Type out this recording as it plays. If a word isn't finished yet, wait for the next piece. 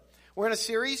We're in a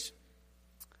series,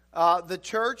 The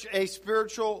Church, a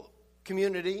Spiritual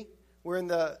Community. We're in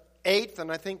the 8th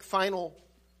and I think final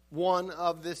one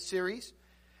of this series.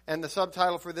 And the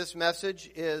subtitle for this message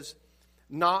is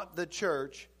Not the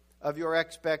Church of Your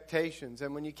Expectations.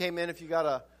 And when you came in, if you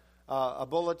got a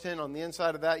bulletin, on the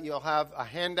inside of that you'll have a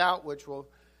handout which will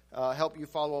help you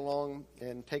follow along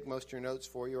and take most of your notes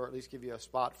for you, or at least give you a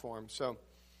spot for them. So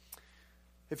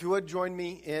if you would join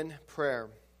me in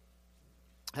prayer.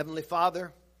 Heavenly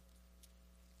Father,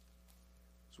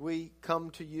 as we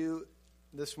come to you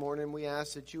this morning, we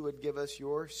ask that you would give us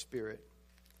your Spirit.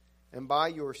 And by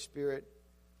your Spirit,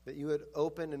 that you would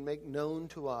open and make known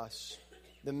to us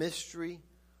the mystery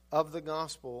of the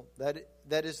gospel. That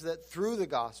is that through the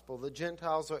gospel, the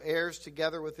Gentiles are heirs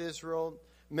together with Israel,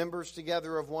 members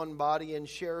together of one body, and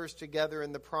sharers together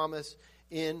in the promise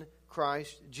in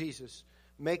Christ Jesus.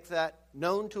 Make that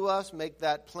known to us, make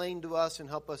that plain to us, and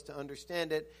help us to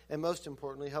understand it. And most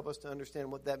importantly, help us to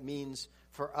understand what that means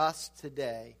for us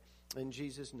today. In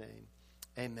Jesus' name,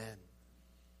 amen.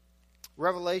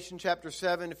 Revelation chapter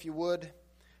 7, if you would,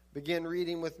 begin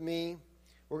reading with me.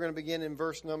 We're going to begin in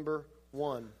verse number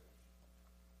 1.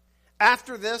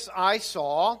 After this I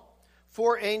saw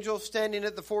 4 angels standing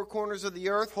at the 4 corners of the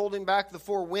earth, holding back the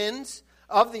 4 winds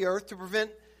of the earth to prevent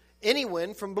any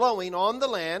wind from blowing on the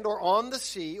land or on the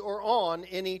sea or on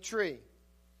any tree.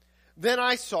 Then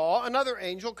I saw another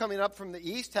angel coming up from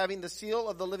the east, having the seal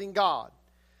of the living God.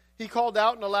 He called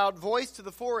out in a loud voice to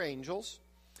the 4 angels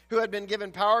who had been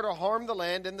given power to harm the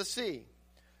land and the sea.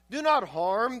 Do not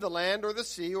harm the land or the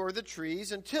sea or the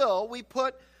trees until we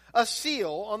put a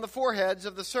seal on the foreheads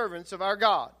of the servants of our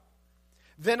God.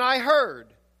 Then I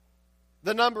heard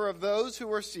the number of those who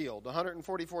were sealed,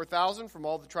 144,000 from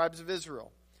all the tribes of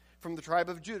Israel. From the tribe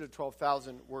of Judah,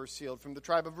 12,000 were sealed. From the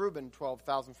tribe of Reuben,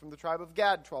 12,000. From the tribe of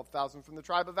Gad, 12,000. From the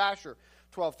tribe of Asher,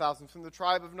 12,000. From the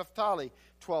tribe of Naphtali,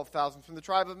 12,000. From the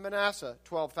tribe of Manasseh,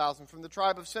 12,000. From the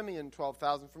tribe of Simeon,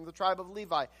 12,000. From the tribe of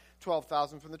Levi,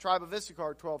 12,000. From the tribe of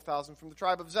Issachar, 12,000. From the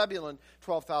tribe of Zebulun,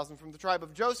 12,000. From the tribe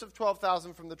of Joseph,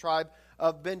 12,000. From the tribe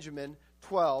of Benjamin,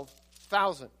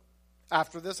 12,000.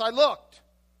 After this I looked,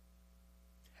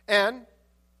 and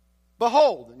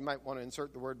behold, and you might want to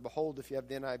insert the word behold if you have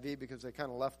the NIV because they kind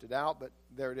of left it out, but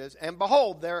there it is. And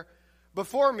behold, there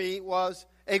before me was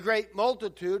a great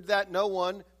multitude that no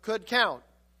one could count,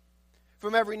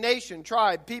 from every nation,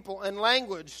 tribe, people, and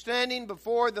language, standing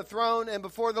before the throne and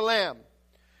before the Lamb.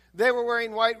 They were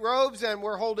wearing white robes and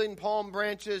were holding palm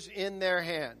branches in their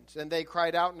hands. And they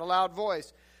cried out in a loud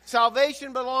voice,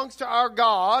 Salvation belongs to our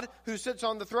God who sits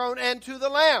on the throne and to the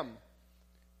Lamb.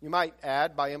 You might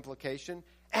add, by implication,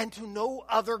 and to no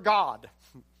other God.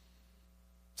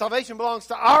 Salvation belongs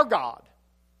to our God,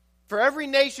 for every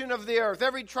nation of the earth,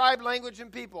 every tribe, language,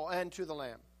 and people, and to the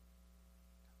Lamb.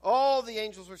 All the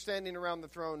angels were standing around the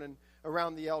throne and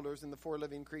around the elders and the 4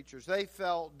 living creatures. They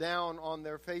fell down on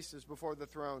their faces before the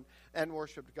throne and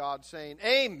worshipped God, saying,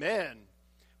 Amen.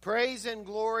 Praise and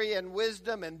glory and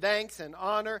wisdom and thanks and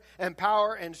honor and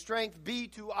power and strength be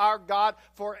to our God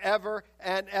forever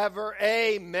and ever.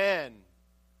 Amen.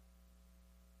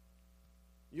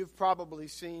 You've probably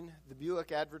seen the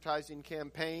Buick advertising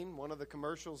campaign, one of the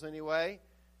commercials anyway.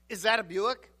 Is that a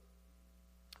Buick?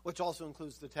 Which also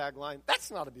includes the tagline, that's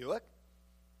not a Buick.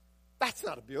 That's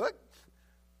not a Buick.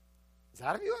 Is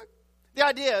that a Buick? The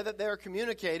idea that they're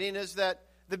communicating is that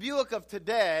the Buick of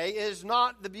today is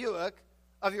not the Buick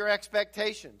of your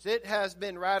expectations. It has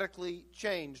been radically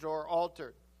changed or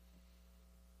altered.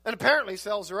 And apparently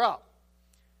sales are up.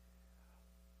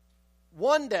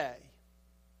 One day,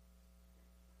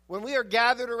 when we are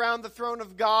gathered around the throne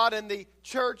of God and the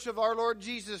church of our Lord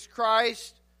Jesus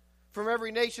Christ, from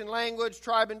every nation, language,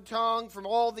 tribe, and tongue, from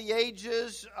all the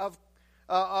ages of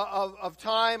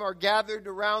time are gathered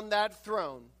around that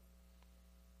throne,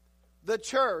 the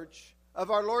church of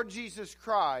our Lord Jesus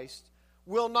Christ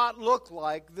will not look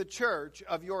like the church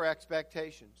of your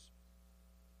expectations.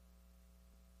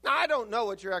 Now, I don't know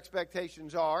what your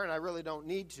expectations are, and I really don't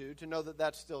need to know that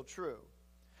that's still true.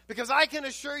 Because I can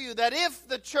assure you that if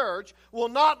the church will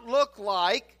not look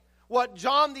like what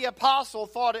John the Apostle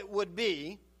thought it would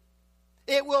be,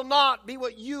 it will not be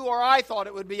what you or I thought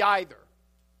it would be either.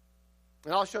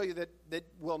 And I'll show you that it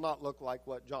will not look like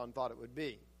what John thought it would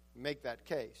be. Make that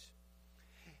case.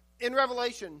 In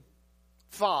Revelation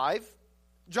 5,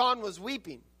 John was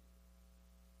weeping.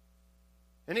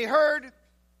 And he heard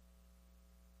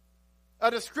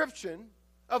a description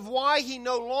of why he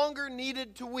no longer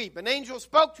needed to weep. An angel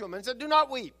spoke to him and said, do not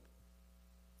weep.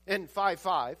 In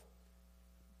 5:5,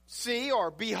 see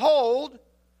or behold,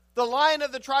 the Lion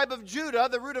of the tribe of Judah,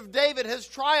 the Root of David, has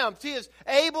triumphed. He is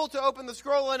able to open the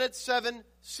scroll and its 7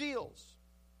 seals.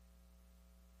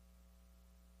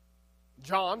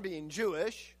 John, being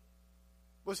Jewish,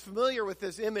 was familiar with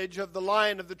this image of the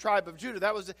Lion of the tribe of Judah.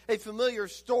 That was a familiar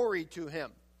story to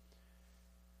him.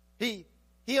 He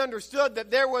understood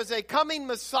that there was a coming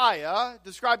Messiah,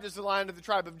 described as the Lion of the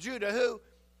tribe of Judah, who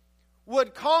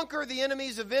would conquer the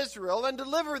enemies of Israel and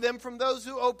deliver them from those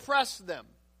who oppress them.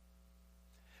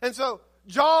 And so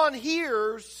John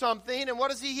hears something, and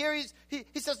what does he hear?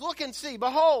 He says, look and see,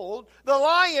 behold, the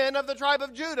Lion of the tribe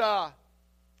of Judah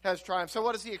has triumphed. So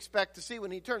what does he expect to see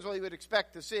when he turns? Well, he would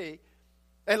expect to see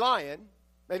a lion,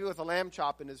 maybe with a lamb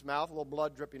chop in his mouth, a little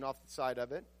blood dripping off the side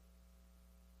of it,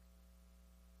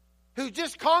 who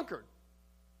just conquered.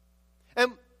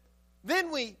 And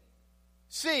then we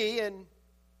see in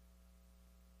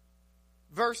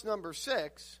verse number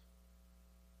 6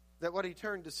 that what he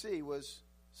turned to see was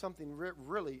something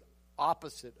really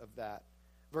opposite of that.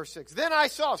 Verse 6, then I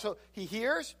saw. So he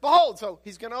hears, behold, so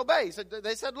he's going to obey.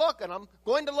 They said, look, and I'm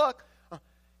going to look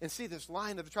and see this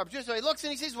Lion of the tribe of Judah. So he looks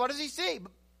and he sees, what does he see?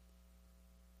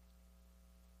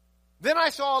 Then I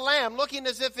saw a lamb looking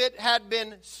as if it had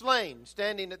been slain,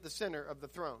 standing at the center of the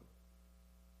throne.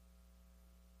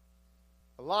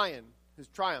 A lion who's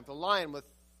triumphed, a lion with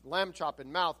lamb chop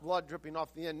in mouth, blood dripping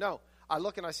off the end. No, I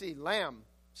look and I see lamb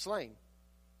slain.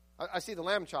 I see the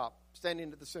lamb chop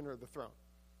standing at the center of the throne.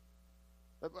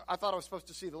 I thought I was supposed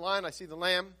to see the lion. I see the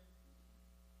lamb.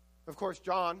 Of course,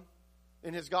 John,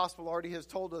 in his gospel, already has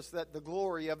told us that the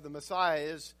glory of the Messiah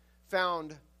is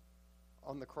found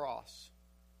on the cross.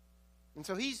 And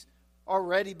so he's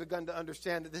already begun to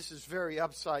understand that this is very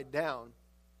upside down.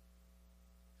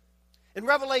 In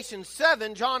Revelation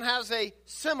 7, John has a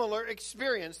similar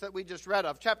experience that we just read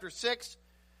of. Chapter 6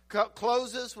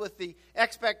 closes with the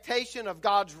expectation of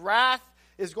God's wrath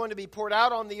is going to be poured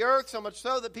out on the earth, so much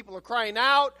so that people are crying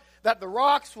out that the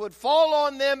rocks would fall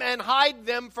on them and hide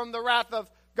them from the wrath of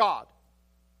God.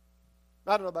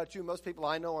 I don't know about you, most people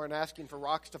I know aren't asking for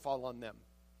rocks to fall on them.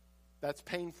 That's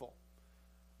painful.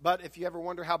 But if you ever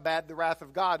wonder how bad the wrath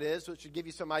of God is, it should give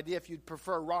you some idea if you'd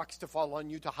prefer rocks to fall on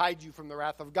you to hide you from the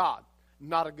wrath of God.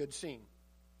 Not a good scene.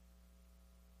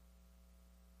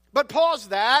 But pause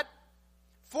that.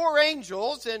 4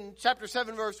 angels in chapter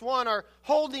 7, verse 1 are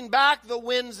holding back the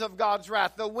winds of God's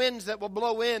wrath, the winds that will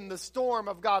blow in, the storm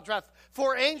of God's wrath.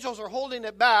 4 angels are holding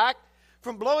it back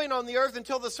from blowing on the earth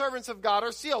until the servants of God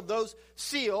are sealed. Those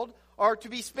sealed are to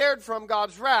be spared from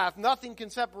God's wrath. Nothing can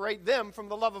separate them from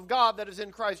the love of God that is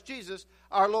in Christ Jesus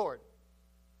our Lord.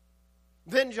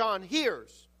 Then John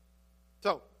hears.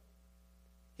 So,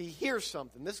 he hears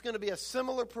something. This is going to be a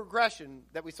similar progression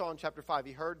that we saw in chapter 5.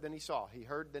 He heard, then he saw. He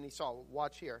heard, then he saw.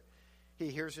 Watch here. He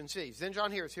hears and sees. Then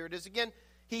John hears. Here it is again.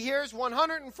 He hears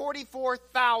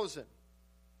 144,000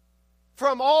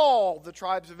 from all the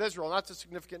tribes of Israel. And that's a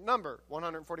significant number.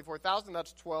 144,000,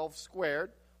 that's 12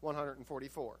 squared,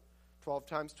 144. 12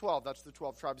 times 12, that's the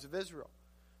 12 tribes of Israel.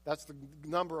 That's the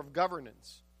number of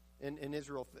governance in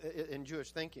Israel, in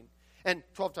Jewish thinking. And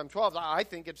 12 times 12, I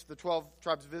think it's the 12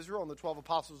 tribes of Israel and the 12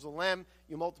 apostles of the Lamb.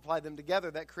 You multiply them together,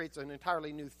 that creates an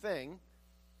entirely new thing.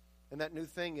 And that new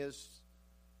thing is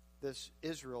this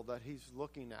Israel that he's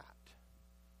looking at.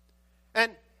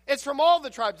 And it's from all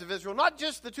the tribes of Israel, not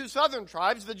just the 2 southern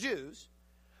tribes, the Jews,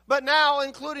 but now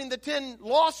including the 10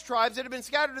 lost tribes that have been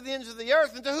scattered to the ends of the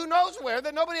earth and to who knows where,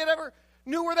 that nobody had ever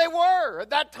knew where they were.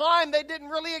 At that time, they didn't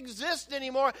really exist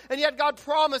anymore, and yet God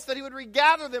promised that he would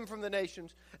regather them from the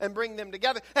nations and bring them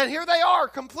together. And here they are,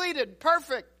 completed,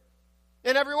 perfect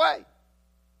in every way.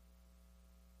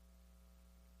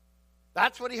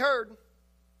 That's what he heard.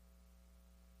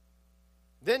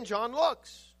 Then John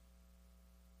looks,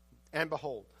 and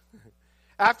behold.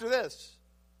 After this,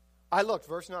 I looked,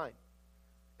 verse 9.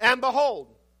 And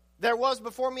behold, there was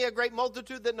before me a great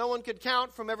multitude that no one could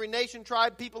count from every nation,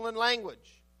 tribe, people, and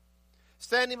language,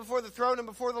 standing before the throne and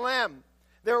before the Lamb.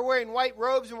 They were wearing white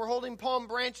robes and were holding palm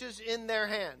branches in their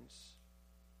hands.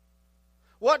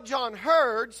 What John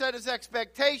heard set his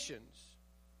expectations.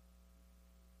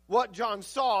 What John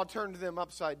saw turned them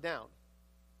upside down.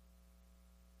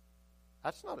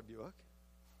 That's not a Buick.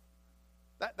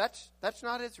 That's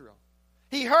not Israel.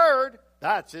 He heard,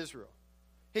 that's Israel.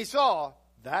 He saw,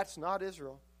 that's not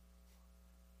Israel.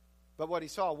 But what he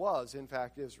saw was, in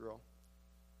fact, Israel.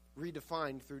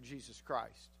 Redefined through Jesus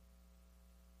Christ.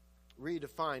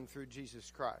 Redefined through Jesus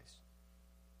Christ.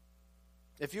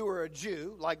 If you were a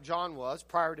Jew, like John was,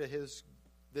 prior to this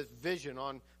vision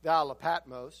on the Isle of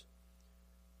Patmos,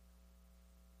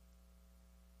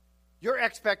 your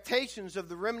expectations of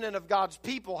the remnant of God's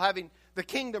people having the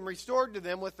kingdom restored to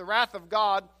them with the wrath of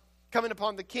God coming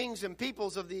upon the kings and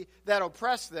peoples that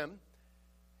oppress them.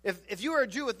 If you were a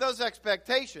Jew with those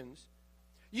expectations,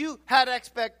 you had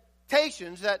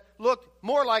expectations that looked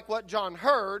more like what John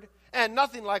heard and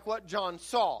nothing like what John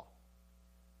saw.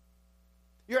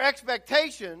 Your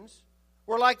expectations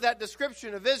were like that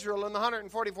description of Israel in the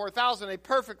 144,000, a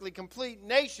perfectly complete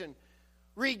nation,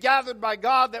 regathered by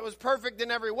God that was perfect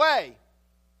in every way.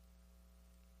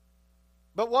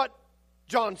 But what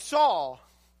John saw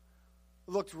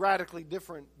looked radically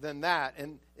different than that,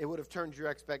 and it would have turned your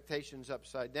expectations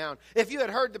upside down. If you had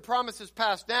heard the promises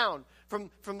passed down from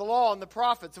the law and the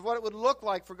prophets of what it would look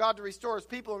like for God to restore His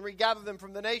people and regather them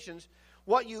from the nations,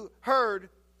 what you heard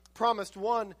promised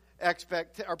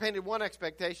painted one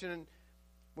expectation, and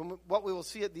what we will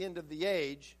see at the end of the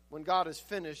age, when God is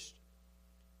finished,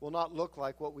 will not look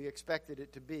like what we expected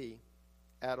it to be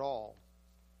at all.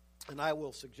 And I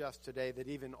will suggest today that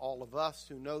even all of us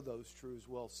who know those truths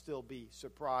will still be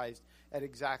surprised at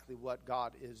exactly what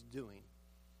God is doing.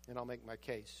 And I'll make my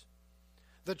case.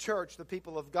 The church, the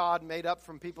people of God, made up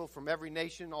from people from every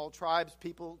nation, all tribes,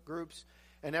 people, groups,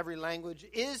 and every language,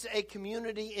 is a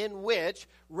community in which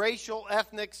racial,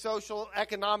 ethnic, social,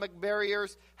 economic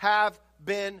barriers have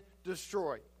been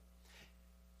destroyed.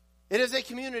 It is a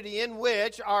community in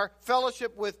which our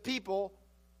fellowship with people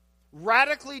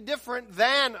radically different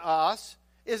than us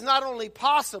is not only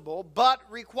possible, but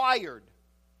required.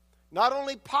 Not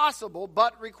only possible,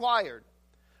 but required.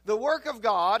 The work of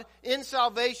God in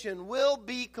salvation will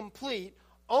be complete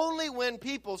only when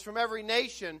peoples from every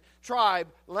nation, tribe,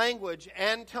 language,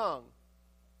 and tongue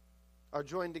are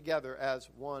joined together as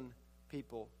one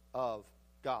people of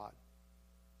God.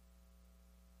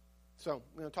 So,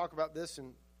 we're going to talk about this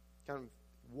and kind of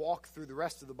walk through the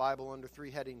rest of the Bible under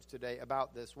three headings today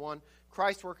about this. One,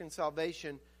 Christ's work in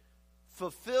salvation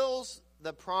fulfills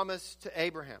the promise to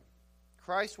Abraham.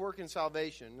 Christ's work in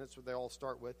salvation, that's what they all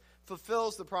start with,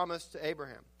 fulfills the promise to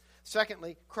Abraham.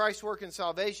 Secondly, Christ's work in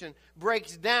salvation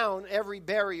breaks down every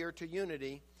barrier to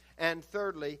unity. And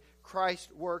thirdly,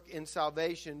 Christ's work in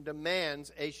salvation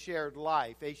demands a shared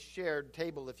life, a shared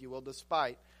table, if you will,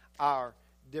 despite our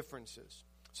differences.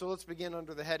 So let's begin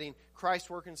under the heading, Christ's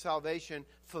work in salvation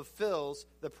fulfills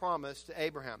the promise to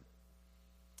Abraham.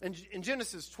 In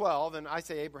Genesis 12, and I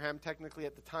say Abraham, technically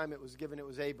at the time it was given, it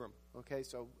was Abram. Okay,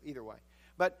 so either way.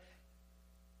 But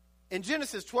in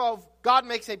Genesis 12, God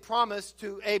makes a promise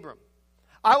to Abram.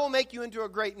 I will make you into a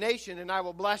great nation, and I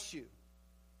will bless you.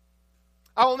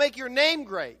 I will make your name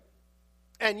great,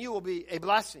 and you will be a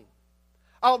blessing.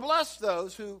 I will bless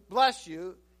those who bless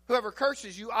you. Whoever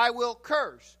curses you, I will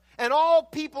curse. And all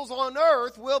peoples on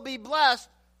earth will be blessed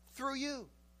through you.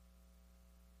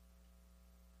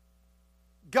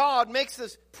 God makes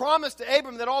this promise to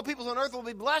Abram that all peoples on earth will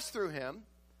be blessed through him.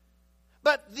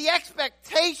 But the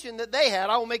expectation that they had,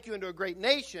 I will make you into a great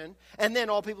nation, and then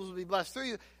all peoples will be blessed through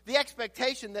you. The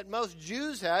expectation that most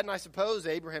Jews had, and I suppose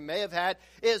Abraham may have had,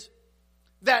 is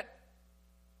that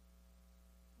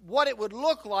what it would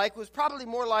look like was probably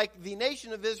more like the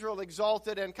nation of Israel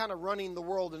exalted and kind of running the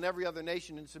world and every other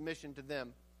nation in submission to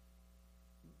them.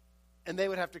 And they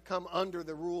would have to come under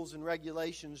the rules and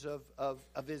regulations of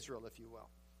Israel, if you will.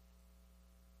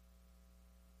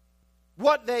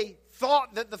 What they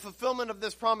thought that the fulfillment of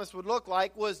this promise would look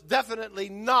like was definitely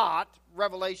not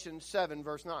Revelation 7,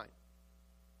 verse 9.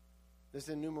 This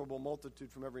innumerable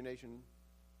multitude from every nation,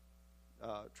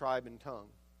 tribe, and tongue.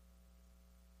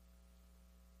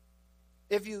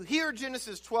 If you hear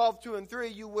Genesis 12, 2 and 3,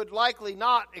 you would likely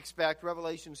not expect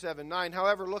Revelation 7, 9.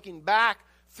 However, looking back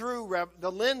through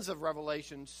the lens of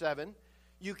Revelation 7,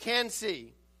 you can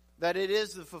see that it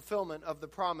is the fulfillment of the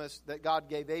promise that God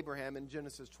gave Abraham in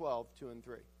Genesis 12, 2 and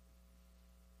 3.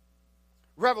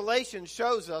 Revelation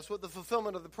shows us what the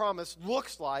fulfillment of the promise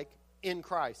looks like in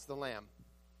Christ, the Lamb.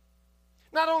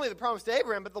 Not only the promise to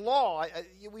Abraham, but the law.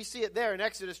 We see it there in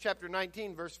Exodus chapter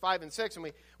 19, verse 5 and 6.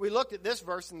 And we looked at this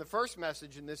verse in the first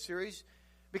message in this series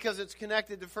because it's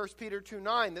connected to 1 Peter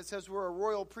 2:9 that says we're a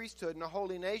royal priesthood and a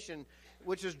holy nation,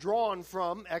 which is drawn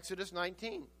from Exodus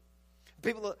 19.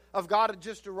 People of God had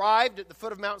just arrived at the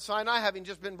foot of Mount Sinai, having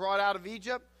just been brought out of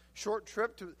Egypt, short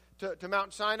trip to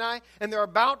Mount Sinai, and they're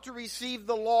about to receive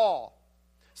the law.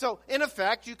 So, in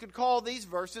effect, you could call these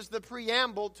verses the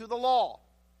preamble to the law.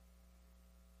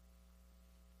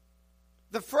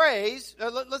 The phrase,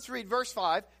 let's read verse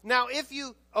 5. Now, if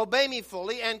you obey me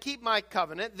fully and keep my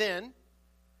covenant, then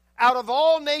out of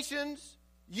all nations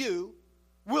you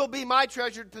will be my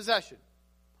treasured possession.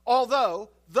 Although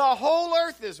the whole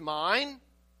earth is mine,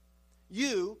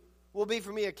 you will be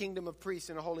for me a kingdom of priests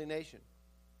and a holy nation.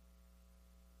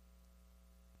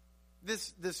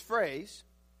 This phrase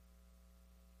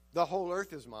the whole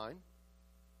earth is mine.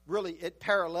 Really, it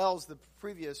parallels the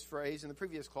previous phrase in the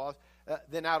previous clause,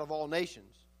 then out of all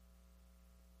nations.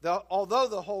 Although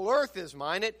the whole earth is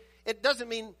mine, it doesn't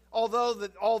mean although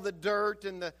all the dirt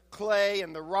and the clay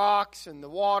and the rocks and the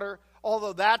water,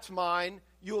 although that's mine,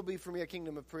 you will be for me a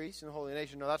kingdom of priests and a holy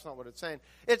nation. No, that's not what it's saying.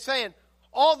 It's saying,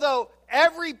 although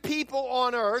every people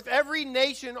on earth, every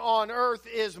nation on earth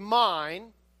is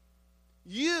mine,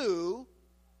 you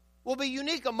will be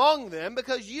unique among them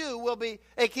because you will be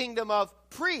a kingdom of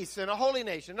priests and a holy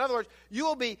nation. In other words, you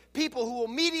will be people who will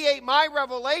mediate my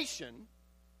revelation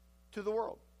to the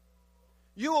world.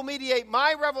 You will mediate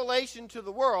my revelation to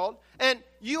the world, and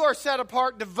you are set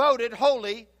apart, devoted,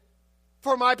 holy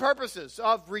for my purposes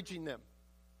of reaching them.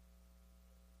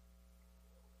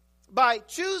 By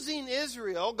choosing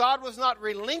Israel, God was not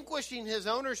relinquishing his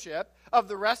ownership of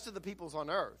the rest of the peoples on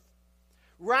earth.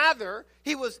 Rather,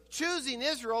 he was choosing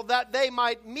Israel that they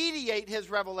might mediate his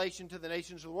revelation to the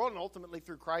nations of the world, and ultimately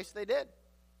through Christ they did.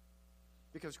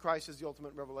 Because Christ is the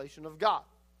ultimate revelation of God.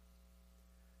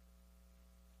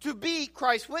 To be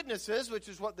Christ's witnesses, which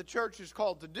is what the church is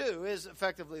called to do, is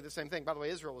effectively the same thing. By the way,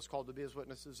 Israel was called to be his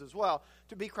witnesses as well.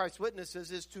 To be Christ's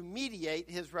witnesses is to mediate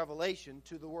his revelation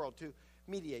to the world, to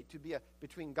mediate, to be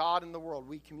between God and the world.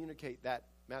 We communicate that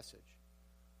message.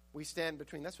 We stand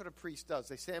between. That's what a priest does.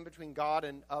 They stand between God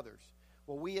and others.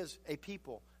 Well, we as a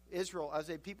people, Israel as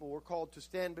a people, we're called to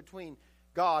stand between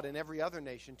God and every other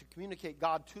nation, to communicate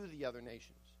God to the other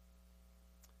nations.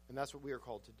 And that's what we are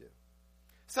called to do.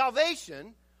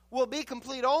 Salvation will be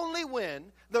complete only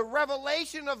when the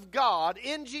revelation of God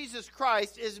in Jesus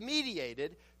Christ is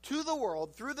mediated to the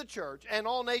world through the church, and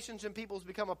all nations and peoples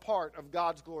become a part of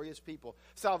God's glorious people.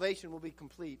 Salvation will be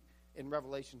complete in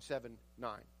Revelation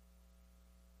 7:9.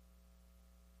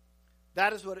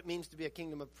 That is what it means to be a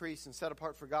kingdom of priests and set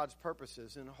apart for God's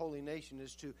purposes. And a holy nation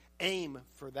is to aim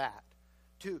for that,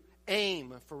 to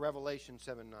aim for Revelation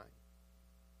 7:9.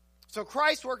 So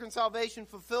Christ's work in salvation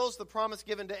fulfills the promise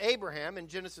given to Abraham in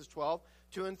Genesis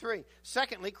 12:2 and 3.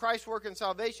 Secondly, Christ's work in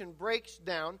salvation breaks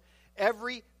down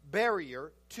every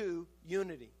barrier to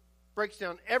unity. Breaks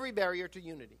down every barrier to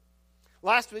unity.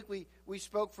 Last week we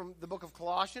spoke from the book of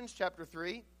Colossians, chapter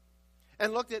 3,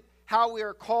 and looked at how we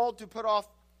are called to put off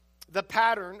the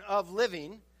pattern of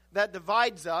living that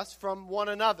divides us from one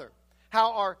another.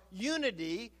 How our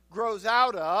unity grows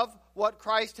out of what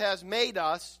Christ has made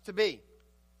us to be.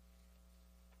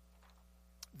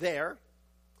 There,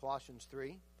 Colossians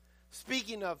 3,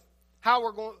 speaking of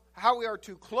how we are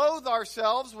to clothe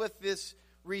ourselves with this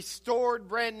restored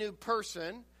brand new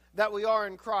person that we are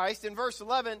in Christ. In verse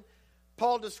 11,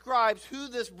 Paul describes who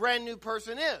this brand new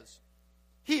person is.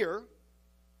 Here,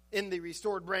 in the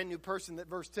restored brand new person that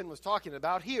verse 10 was talking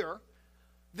about, here,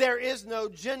 there is no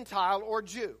Gentile or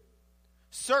Jew,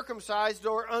 circumcised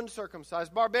or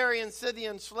uncircumcised, barbarian,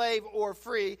 Scythian, slave or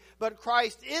free, but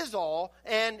Christ is all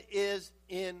and is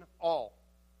in all.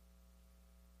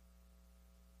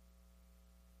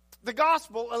 The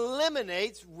gospel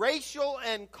eliminates racial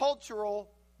and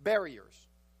cultural barriers.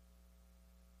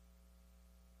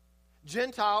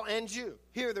 Gentile and Jew.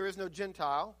 Here there is no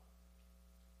Gentile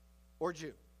or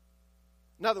Jew.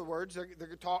 In other words,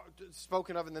 they're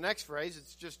spoken of in the next phrase.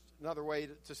 It's just another way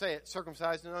to say it,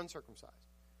 circumcised and uncircumcised.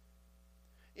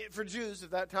 For Jews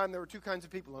at that time, there were two kinds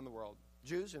of people in the world.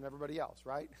 Jews and everybody else,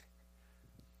 right?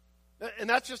 And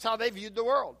that's just how they viewed the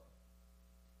world.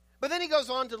 But then he goes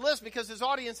on to list, because his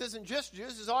audience isn't just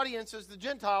Jews, his audience is the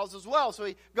Gentiles as well. So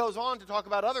he goes on to talk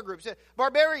about other groups.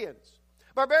 Barbarians.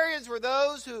 Barbarians were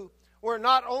those who were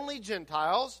not only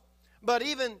Gentiles, but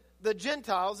even the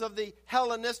Gentiles of the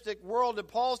Hellenistic world at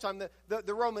Paul's time,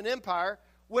 the Roman Empire,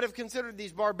 would have considered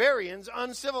these barbarians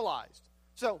uncivilized.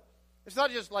 So it's not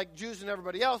just like Jews and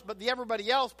everybody else, but the everybody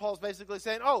else, Paul's basically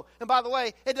saying, oh, and by the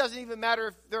way, it doesn't even matter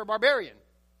if they're a barbarian.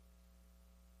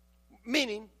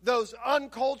 Meaning those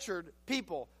uncultured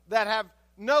people that have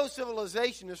no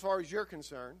civilization as far as you're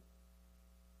concerned.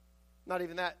 Not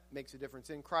even that makes a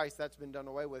difference. In Christ, that's been done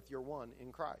away with. You're one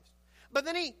in Christ. But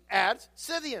then he adds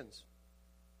Scythians.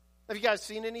 Have you guys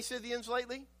seen any Scythians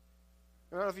lately?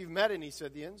 I don't know if you've met any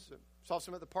Scythians. I saw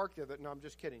some at the park the other day. No, I'm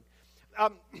just kidding.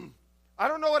 I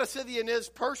don't know what a Scythian is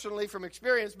personally from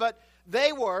experience, but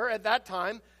they were, at that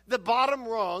time, the bottom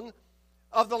rung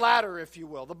of the ladder, if you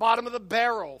will, the bottom of the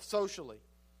barrel socially.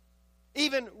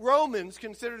 Even Romans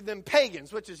considered them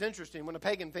pagans, which is interesting. When a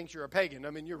pagan thinks you're a pagan, I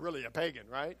mean, you're really a pagan,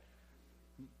 right?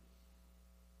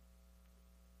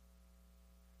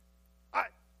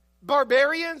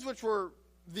 Barbarians, which were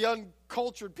the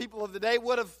uncultured people of the day,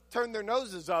 would have turned their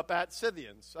noses up at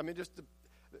Scythians. I mean,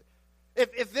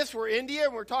 if this were India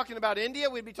and we're talking about India,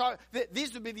 we'd be talking.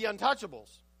 These would be the untouchables.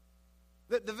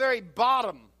 the very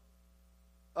bottom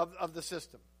of the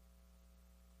system.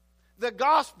 The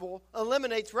gospel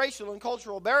eliminates racial and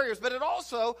cultural barriers, but it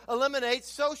also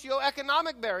eliminates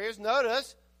socioeconomic barriers.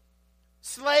 Notice,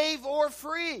 slave or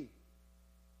free,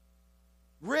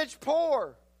 rich,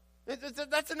 poor.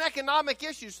 That's an economic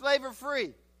issue, slave or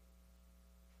free.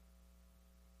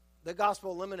 The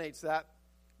gospel eliminates that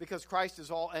because Christ is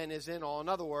all and is in all. In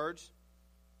other words,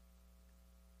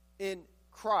 in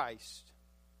Christ,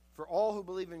 for all who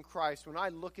believe in Christ, when I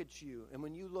look at you and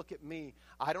when you look at me,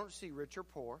 I don't see rich or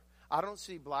poor. I don't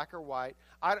see black or white.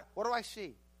 What do I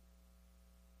see?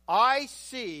 I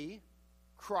see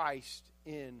Christ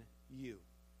in you.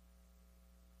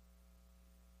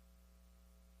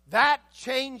 That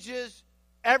changes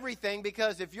everything,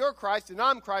 because if you're Christ and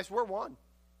I'm Christ, we're one.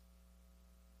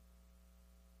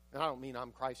 And I don't mean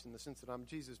I'm Christ in the sense that I'm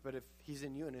Jesus, but if He's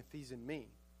in you and if He's in me,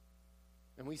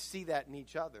 and we see that in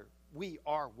each other, we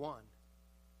are one.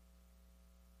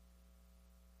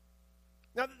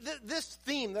 Now, this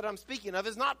theme that I'm speaking of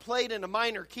is not played in a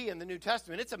minor key in the New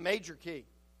Testament. It's a major key.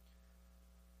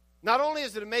 Not only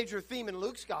is it a major theme in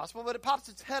Luke's gospel, but it pops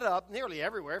its head up nearly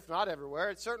everywhere, if not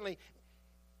everywhere. It's certainly,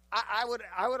 I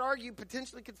would argue,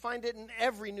 potentially could find it in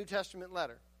every New Testament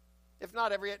letter. If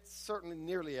not every, it's certainly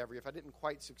nearly every. If I didn't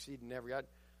quite succeed in every,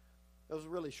 those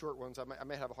really short ones, I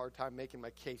may have a hard time making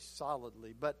my case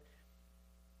solidly. But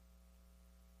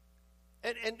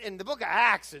in the book of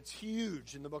Acts, it's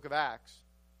huge in the book of Acts.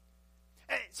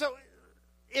 So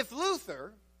if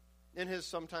Luther, in his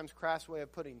sometimes crass way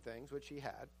of putting things, which he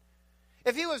had,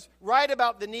 if he was right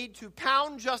about the need to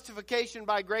pound justification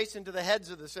by grace into the heads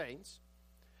of the saints,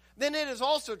 then it is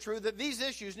also true that these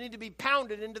issues need to be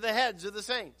pounded into the heads of the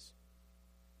saints.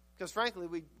 Because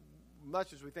frankly,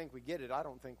 much as we think we get it, I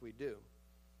don't think we do.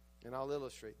 And I'll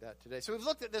illustrate that today. So we've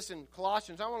looked at this in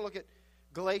Colossians. I want to look at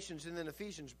Galatians and then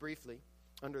Ephesians briefly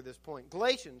under this point.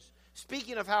 Galatians,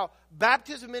 speaking of how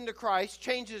baptism into Christ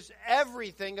changes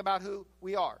everything about who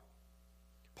we are.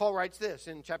 Paul writes this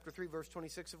in chapter 3, verse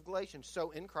 26 of Galatians.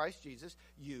 So in Christ Jesus,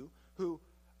 you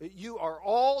are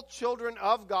all children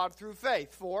of God through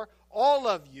faith. For all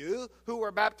of you who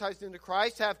were baptized into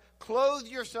Christ have clothed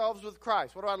yourselves with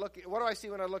Christ. What do I see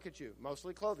when I look at you?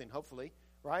 Mostly clothing, hopefully,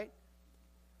 right?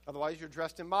 Otherwise, you're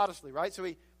dressed immodestly, right? So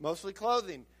mostly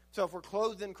clothing. So if we're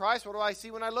clothed in Christ, what do I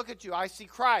see when I look at you? I see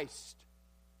Christ.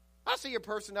 I see your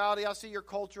personality. I'll see your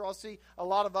culture. I'll see a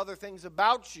lot of other things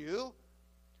about you.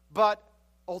 But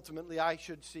ultimately, I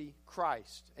should see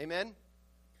Christ. Amen?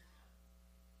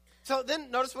 So then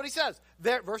notice what he says.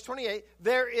 There, verse 28,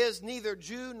 there is neither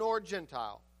Jew nor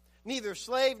Gentile, neither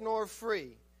slave nor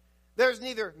free. There's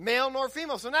neither male nor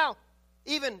female. So now,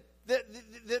 even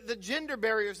the gender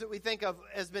barriers that we think of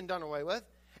has been done away with.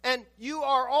 And you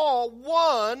are all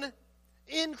one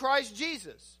in Christ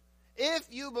Jesus. If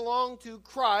you belong to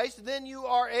Christ, then you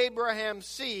are Abraham's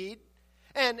seed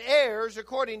and heirs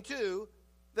according to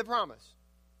the promise.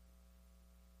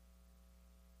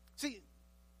 See,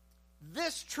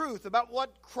 this truth about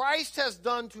what Christ has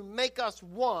done to make us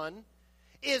one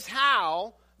is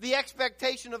how the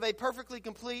expectation of a perfectly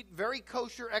complete, very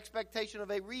kosher expectation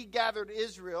of a regathered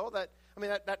Israel,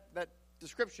 that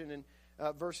description in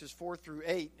verses 4 through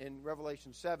 8 in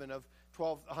Revelation 7 of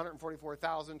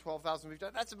 144,000, 12,000,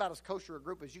 that's about as kosher a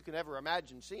group as you can ever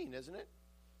imagine seeing, isn't it?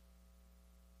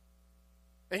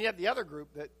 And yet the other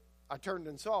group that I turned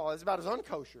and saw is about as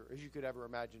unkosher as you could ever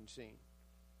imagine seeing.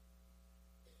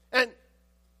 And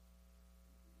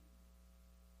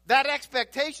that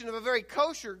expectation of a very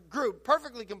kosher group,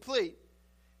 perfectly complete,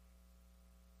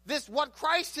 what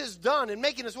Christ has done in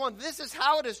making us one, this is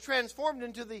how it is transformed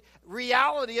into the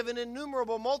reality of an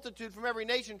innumerable multitude from every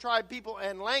nation, tribe, people,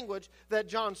 and language that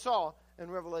John saw in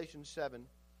Revelation 7,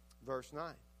 verse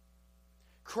 9.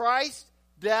 Christ's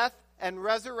death and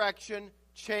resurrection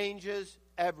changes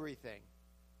everything.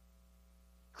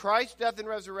 Christ's death and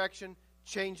resurrection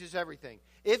changes everything.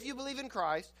 If you believe in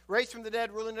Christ, raised from the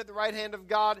dead, ruling at the right hand of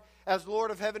God as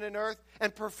Lord of heaven and earth,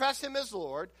 and profess Him as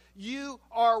Lord, you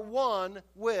are one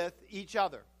with each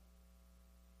other.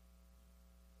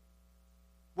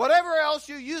 Whatever else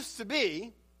you used to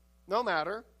be, no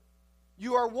matter,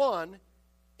 you are one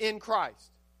in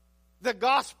Christ. The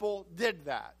gospel did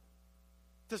that.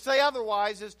 To say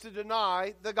otherwise is to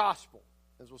deny the gospel,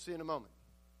 as we'll see in a moment.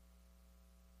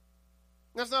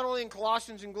 That's not only in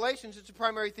Colossians and Galatians, it's a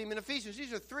primary theme in Ephesians.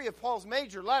 These are three of Paul's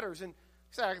major letters, and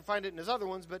I can find it in his other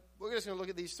ones, but we're just going to look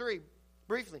at these three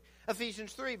briefly.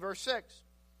 Ephesians 3, verse 6.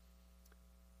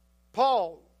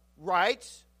 Paul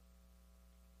writes,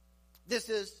 this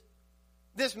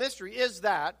mystery is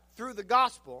that, through the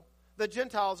gospel, the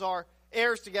Gentiles are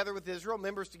heirs together with Israel,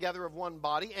 members together of one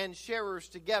body, and sharers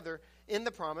together in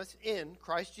the promise in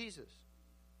Christ Jesus.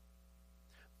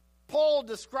 Paul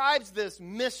describes this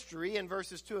mystery in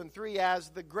verses 2 and 3 as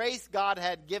the grace God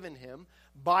had given him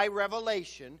by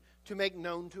revelation to make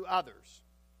known to others.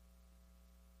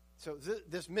 So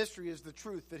this mystery is the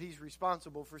truth that he's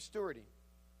responsible for stewarding.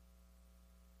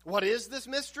 What is this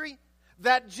mystery?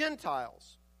 That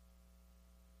Gentiles,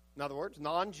 in other words,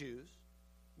 non-Jews,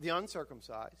 the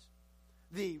uncircumcised,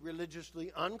 the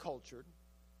religiously uncultured,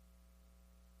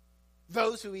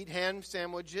 those who eat ham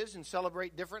sandwiches and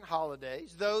celebrate different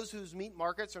holidays, those whose meat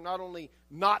markets are not only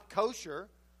not kosher,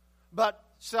 but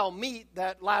sell meat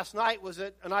that last night was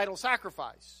an idol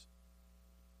sacrifice.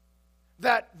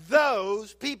 That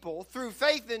those people, through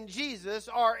faith in Jesus,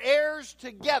 are heirs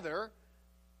together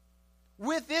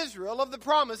with Israel of the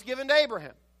promise given to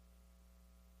Abraham.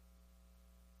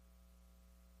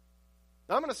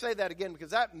 Now, I'm going to say that again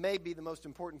because that may be the most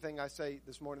important thing I say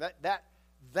this morning.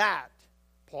 That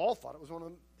Paul thought it was one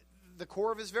of the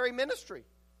core of his very ministry.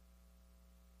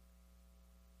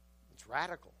 It's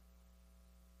radical.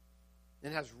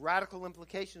 It has radical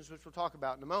implications, which we'll talk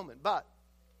about in a moment. But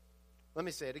let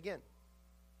me say it again.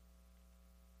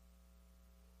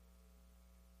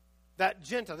 That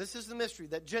Gentile, this is the mystery,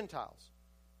 that Gentiles,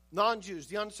 non-Jews,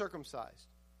 the uncircumcised,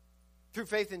 through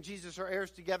faith in Jesus are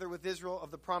heirs together with Israel of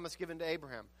the promise given to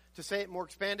Abraham. To say it more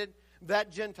expanded,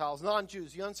 that Gentiles,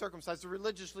 non-Jews, the uncircumcised, the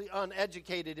religiously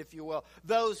uneducated, if you will,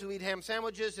 those who eat ham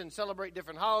sandwiches and celebrate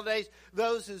different holidays,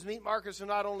 those whose meat markets are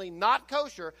not only not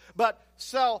kosher, but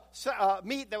sell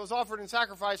meat that was offered in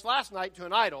sacrifice last night to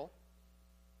an idol,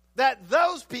 that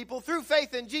those people, through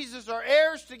faith in Jesus, are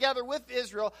heirs together with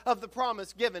Israel of the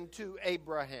promise given to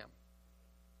Abraham.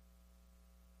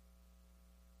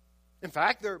 In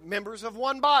fact, they're members of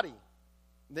one body.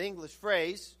 The English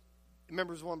phrase,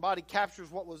 members of one body, captures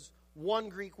what was one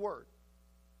Greek word.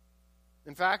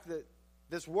 In fact,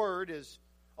 this word is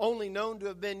only known to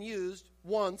have been used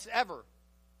once ever,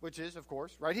 which is, of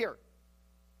course, right here.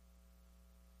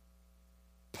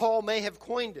 Paul may have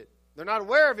coined it. They're not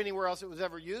aware of anywhere else it was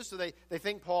ever used, so they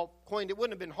think Paul coined it. It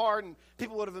wouldn't have been hard, and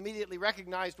people would have immediately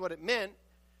recognized what it meant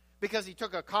because he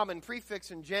took a common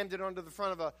prefix and jammed it onto the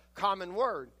front of a common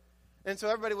word. And so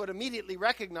everybody would immediately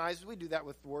recognize, we do that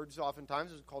with words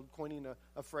oftentimes, it's called coining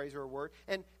a phrase or a word,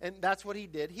 and that's what he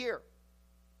did here.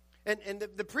 And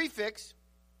the prefix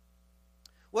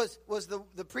was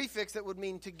the prefix that would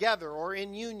mean together or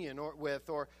in union or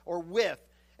with.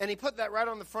 And he put that right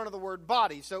on the front of the word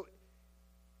body. So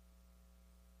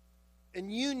in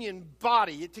union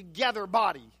body, together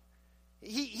body.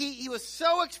 He was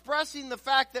so expressing the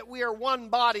fact that we are one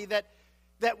body,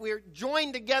 that we're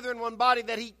joined together in one body,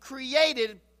 that he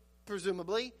created,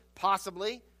 presumably,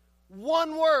 possibly,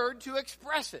 one word to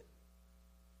express it.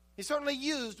 He certainly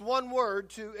used one word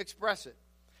to express it.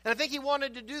 And I think he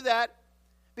wanted to do that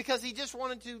because he just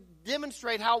wanted to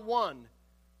demonstrate how one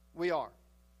we are.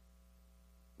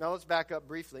 Now let's back up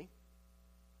briefly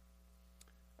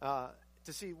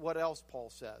to see what else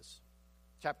Paul says.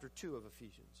 Chapter 2 of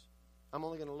Ephesians. I'm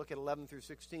only going to look at 11 through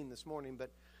 16 this morning,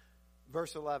 but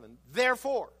verse 11.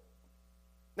 Therefore.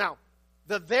 Now,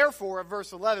 the therefore of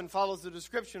verse 11 follows the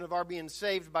description of our being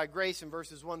saved by grace in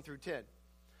verses 1 through 10.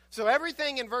 So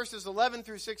everything in verses 11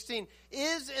 through 16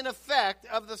 is an effect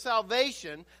of the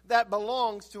salvation that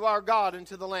belongs to our God and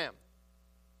to the Lamb.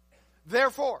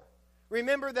 Therefore,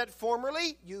 remember that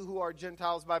formerly, you who are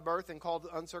Gentiles by birth and called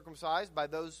uncircumcised by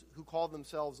those who call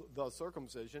themselves the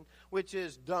circumcision, which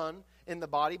is done in the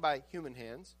body by human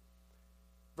hands.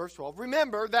 Verse 12,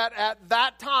 remember that at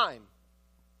that time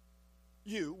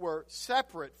you were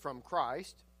separate from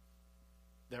Christ,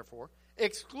 therefore,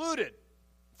 excluded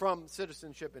from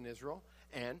citizenship in Israel,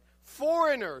 and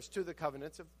foreigners to the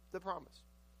covenants of the promise,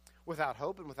 without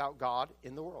hope and without God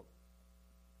in the world.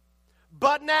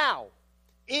 But now,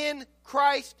 in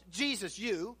Christ Jesus,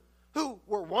 you, who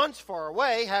were once far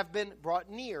away, have been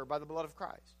brought near by the blood of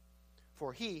Christ.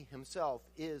 For he himself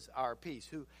is our peace,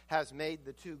 who has made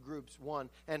the two groups one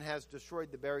and has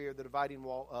destroyed the barrier, the dividing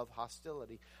wall of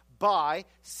hostility, by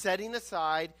setting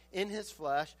aside in his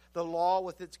flesh the law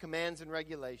with its commands and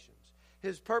regulations.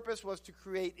 His purpose was to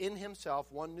create in himself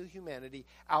one new humanity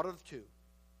out of two.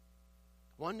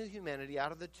 One new humanity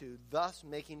out of the two, thus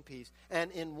making peace, and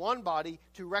in one body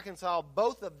to reconcile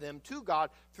both of them to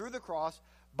God through the cross,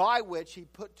 by which he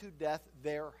put to death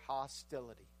their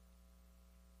hostility.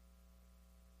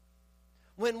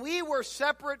 When we were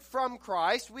separate from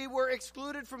Christ, we were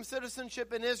excluded from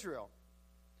citizenship in Israel.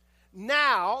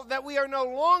 Now that we are no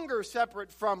longer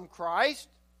separate from Christ,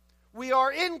 we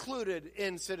are included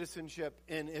in citizenship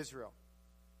in Israel.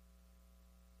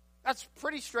 That's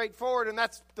pretty straightforward, and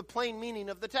that's the plain meaning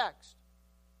of the text.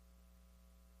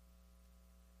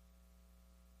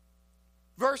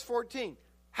 Verse 14.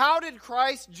 How did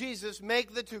Christ Jesus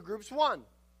make the two groups one?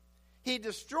 He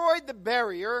destroyed the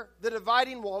barrier, the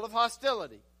dividing wall of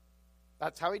hostility.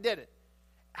 That's how he did it.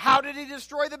 How did he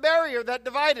destroy the barrier that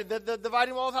divided, the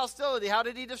dividing wall of hostility? How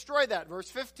did he destroy that? Verse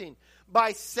 15.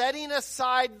 By setting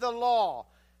aside the law.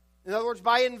 In other words,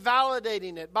 by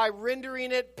invalidating it, by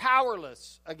rendering it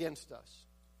powerless against us.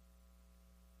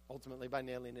 Ultimately, by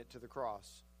nailing it to the cross.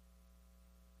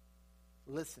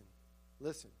 Listen.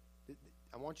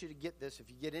 I want you to get this. If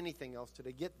you get anything else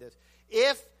today, get this.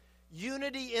 If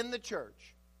unity in the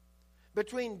church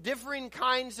between differing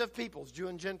kinds of peoples, Jew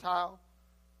and Gentile,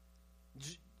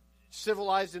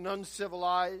 civilized and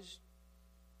uncivilized,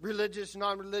 religious,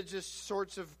 non-religious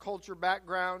sorts of culture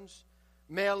backgrounds,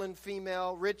 male and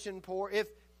female, rich and poor,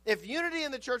 if unity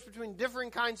in the church between differing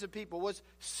kinds of people was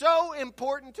so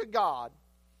important to God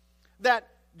that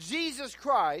Jesus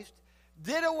Christ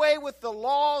did away with the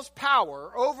law's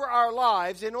power over our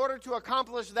lives in order to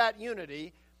accomplish that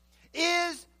unity,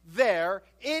 is there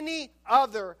any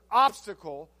other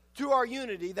obstacle to our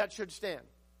unity that should stand?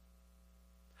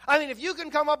 I mean, if you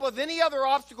can come up with any other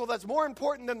obstacle that's more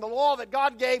important than the law that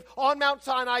God gave on Mount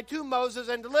Sinai to Moses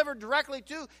and delivered directly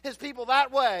to his people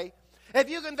that way,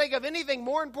 if you can think of anything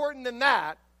more important than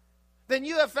that, then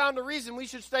you have found a reason we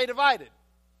should stay divided.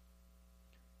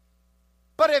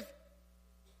 But if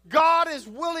God is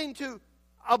willing to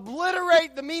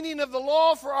obliterate the meaning of the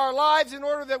law for our lives in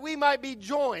order that we might be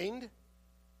joined,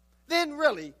 then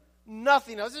really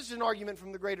nothing else. This is an argument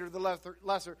from the greater to the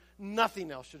lesser.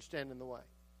 Nothing else should stand in the way.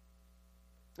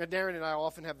 Now, Darren and I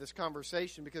often have this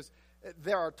conversation because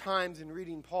there are times in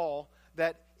reading Paul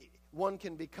that one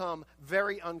can become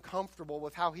very uncomfortable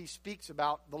with how he speaks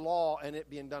about the law and it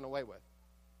being done away with.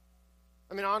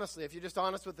 I mean, honestly, if you're just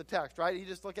honest with the text, right? You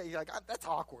just look at it, you're like, that's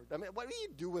awkward. I mean, what do you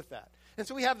do with that? And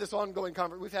so we have this ongoing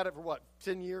conversation. We've had it for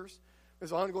 10 years?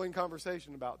 This ongoing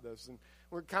conversation about this, and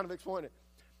we're kind of exploring it.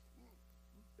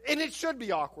 And it should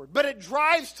be awkward, but it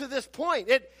drives to this point.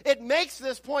 It makes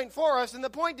this point for us, and the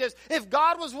point is, if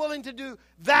God was willing to do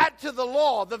that to the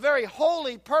law, the very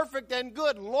holy, perfect, and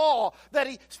good law that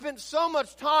he spent so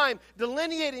much time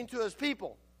delineating to his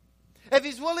people, if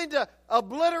he's willing to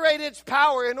obliterate its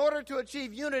power in order to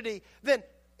achieve unity, then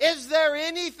is there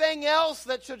anything else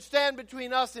that should stand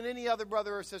between us and any other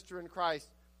brother or sister in Christ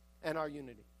and our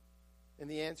unity? And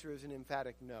the answer is an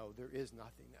emphatic no. There is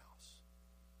nothing else.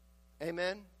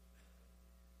 Amen?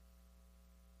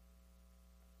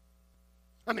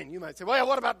 I mean, you might say, well,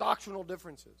 what about doctrinal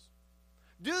differences?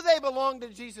 Do they belong to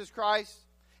Jesus Christ?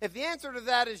 If the answer to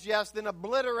that is yes, then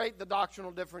obliterate the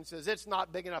doctrinal differences. It's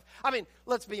not big enough. I mean,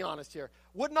 let's be honest here.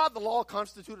 Would not the law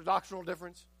constitute a doctrinal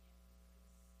difference?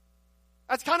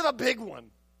 That's kind of a big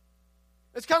one.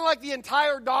 It's kind of like the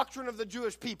entire doctrine of the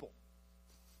Jewish people.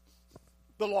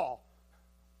 The law.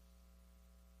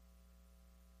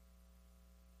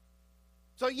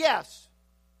 So yes,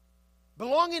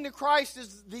 belonging to Christ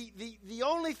is the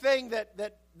only thing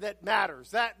that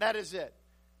matters. That is it.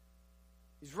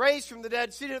 He's raised from the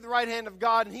dead, seated at the right hand of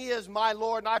God, and he is my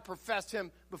Lord, and I profess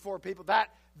him before people.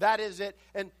 That is it.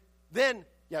 And then,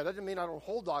 that doesn't mean I don't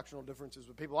hold doctrinal differences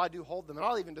with people. I do hold them, and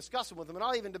I'll even discuss them with them, and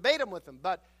I'll even debate them with them.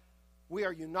 But we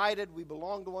are united. We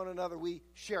belong to one another. We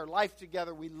share life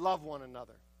together. We love one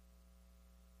another.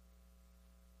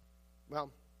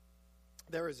 Well,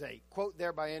 there is a quote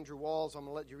there by Andrew Walls. I'm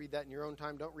going to let you read that in your own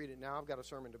time. Don't read it now. I've got a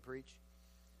sermon to preach.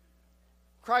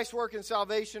 Christ's work in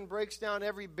salvation breaks down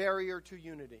every barrier to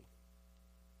unity.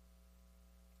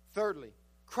 Thirdly,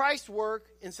 Christ's work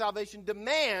in salvation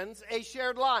demands a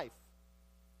shared life.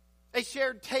 A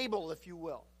shared table, if you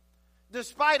will.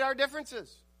 Despite our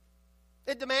differences.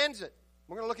 It demands it.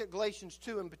 We're going to look at Galatians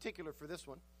 2 in particular for this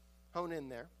one. Hone in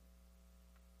there.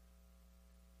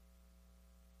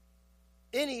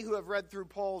 Any who have read through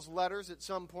Paul's letters at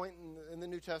some point in the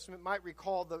New Testament might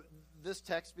recall this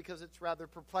text because it's rather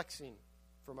perplexing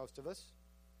for most of us.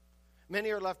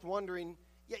 Many are left wondering,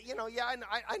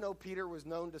 I know Peter was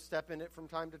known to step in it from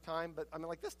time to time, but I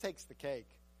mean, this takes the cake.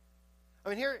 I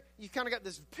mean, here you kind of got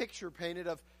this picture painted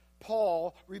of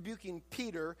Paul rebuking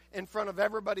Peter in front of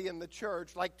everybody in the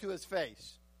church, like to his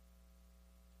face.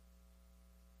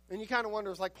 And you kind of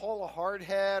wonder, is Paul a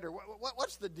hardhead, or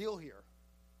what's the deal here?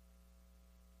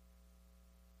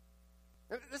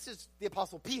 This is the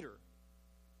Apostle Peter.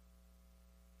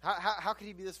 How could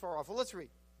he be this far off? Well, let's read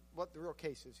what the real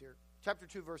case is here. Chapter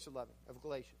 2, verse 11 of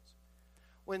Galatians.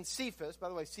 When Cephas, by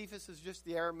the way, Cephas is just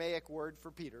the Aramaic word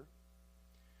for Peter.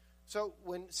 So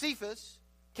when Cephas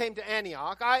came to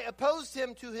Antioch, I opposed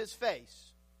him to his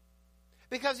face.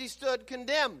 because he stood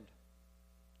condemned.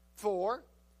 For,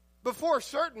 before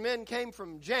certain men came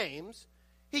from James,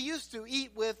 he used to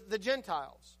eat with the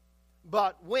Gentiles.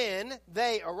 But when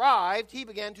they arrived, he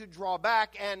began to draw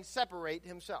back and separate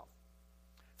himself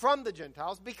from the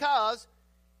Gentiles because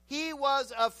he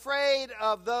was afraid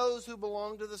of those who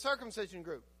belonged to the circumcision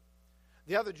group.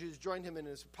 The other Jews joined him in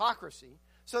his hypocrisy,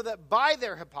 so that by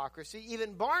their hypocrisy,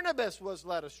 even Barnabas was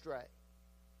led astray.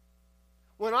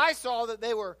 When I saw that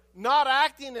they were not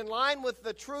acting in line with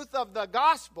the truth of the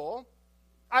gospel,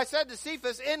 I said to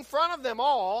Cephas in front of them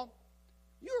all,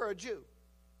 "You are a Jew,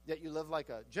 yet you live like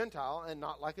a Gentile and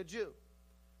not like a Jew.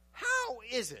 How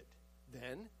is it,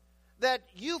 then, that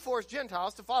you force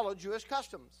Gentiles to follow Jewish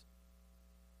customs?"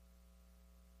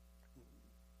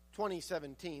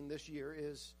 2017, this year,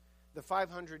 is the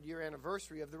 500-year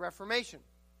anniversary of the Reformation.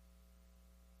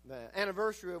 The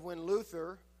anniversary of when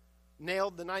Luther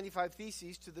nailed the 95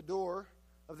 Theses to the door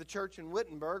of the church in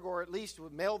Wittenberg, or at least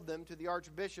mailed them to the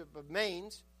Archbishop of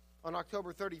Mainz on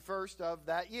October 31st of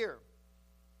that year.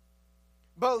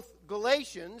 Both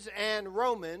Galatians and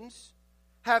Romans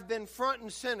have been front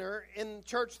and center in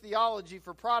church theology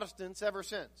for Protestants ever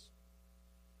since.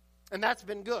 And that's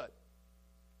been good.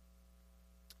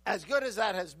 As good as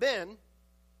that has been,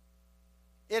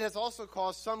 it has also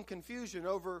caused some confusion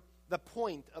over the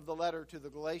point of the letter to the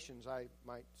Galatians, I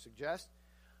might suggest.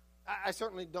 I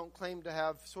certainly don't claim to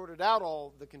have sorted out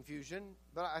all the confusion,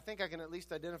 but I think I can at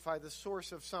least identify the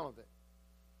source of some of it.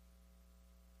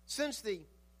 Since the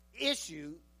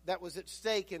issue that was at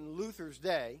stake in Luther's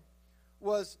day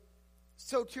was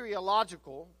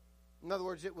soteriological, in other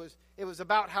words, it was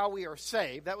about how we are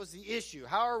saved. That was the issue.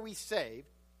 How are we saved?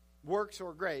 Works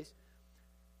or grace?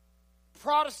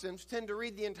 Protestants tend to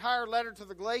read the entire letter to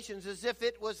the Galatians as if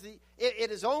it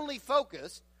is only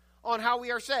focused on how we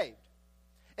are saved.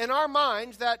 In our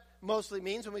minds, that mostly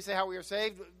means when we say how we are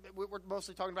saved, we're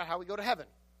mostly talking about how we go to heaven.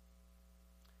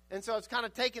 And so it's kind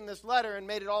of taken this letter and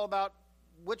made it all about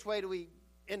which way do we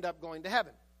end up going to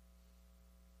heaven.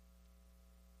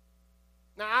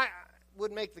 Now, I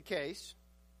would make the case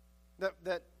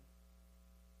that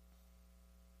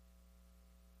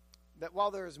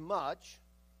while there is much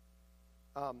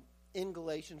in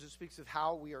Galatians that speaks of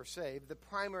how we are saved, the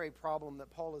primary problem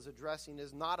that Paul is addressing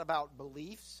is not about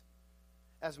beliefs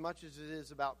as much as it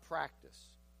is about practice.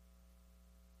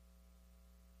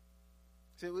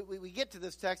 So we get to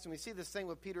this text and we see this thing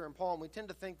with Peter and Paul, and we tend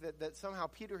to think that somehow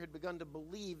Peter had begun to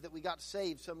believe that we got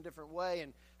saved some different way,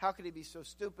 and how could he be so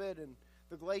stupid, and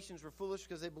the Galatians were foolish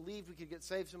because they believed we could get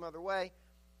saved some other way.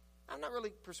 I'm not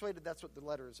really persuaded that's what the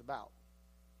letter is about.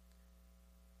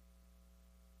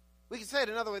 We can say it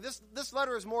another way. This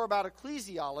letter is more about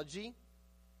ecclesiology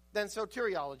than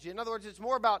soteriology. In other words, it's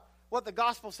more about what the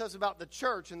gospel says about the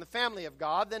church and the family of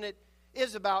God than it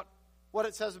is about what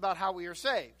it says about how we are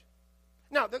saved.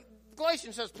 Now, the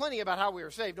Galatians says plenty about how we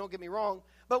are saved, don't get me wrong,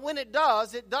 but when it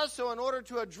does so in order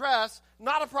to address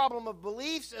not a problem of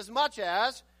beliefs as much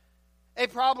as a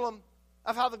problem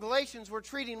of how the Galatians were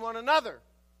treating one another.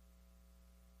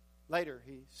 Later,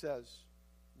 he says,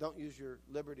 don't use your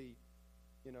liberty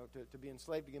to be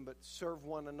enslaved again, but serve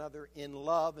one another in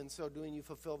love, and so doing you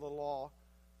fulfill the law.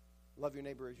 Love your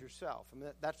neighbor as yourself. I mean,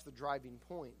 that's the driving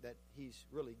point that he's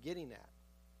really getting at.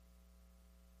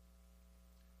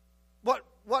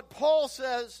 What Paul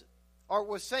says, or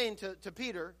was saying to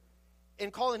Peter,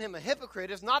 in calling him a hypocrite,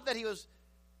 is not that he was,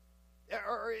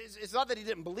 or it's not that he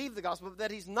didn't believe the gospel, but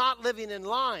that he's not living in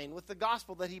line with the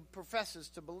gospel that he professes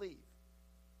to believe.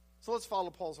 So let's follow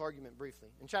Paul's argument briefly.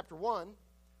 In chapter 1,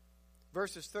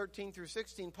 verses 13 through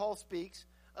 16, Paul speaks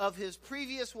of his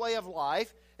previous way of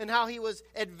life and how he was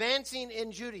advancing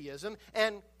in Judaism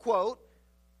and, quote,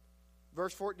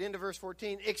 end of verse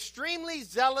 14, extremely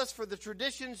zealous for the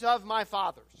traditions of my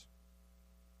fathers.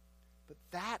 But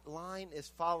that line is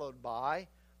followed by,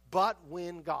 but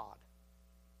when God.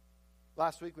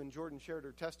 Last week when Jordan shared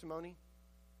her testimony,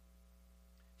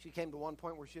 she came to one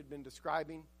point where she had been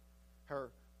describing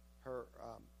her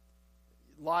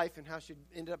life and how she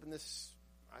ended up in this,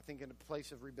 I think, in a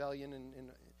place of rebellion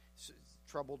and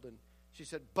troubled. And she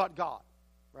said, but God,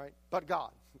 right? But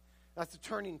God. That's the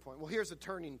turning point. Well, here's the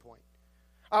turning point.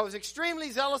 I was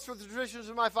extremely zealous for the traditions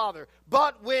of my father,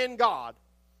 but when God,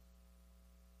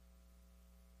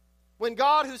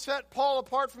 who set Paul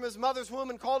apart from his mother's womb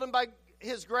and called him by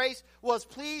his grace, was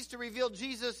pleased to reveal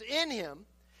Jesus in him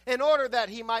in order that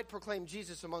he might proclaim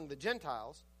Jesus among the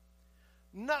Gentiles.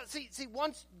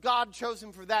 Once God chose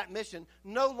him for that mission,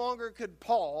 no longer could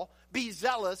Paul be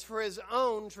zealous for his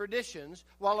own traditions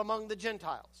while among the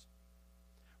Gentiles.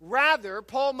 Rather,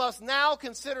 Paul must now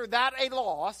consider that a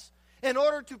loss in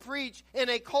order to preach in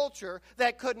a culture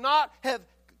that could not have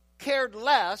cared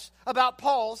less about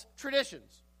Paul's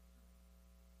traditions.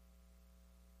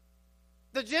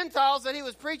 The Gentiles that he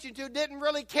was preaching to didn't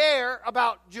really care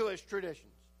about Jewish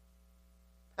traditions.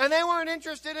 And they weren't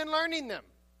interested in learning them.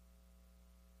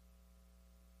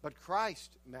 But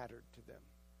Christ mattered to them.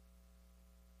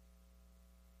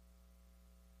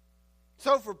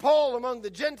 So for Paul among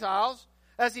the Gentiles,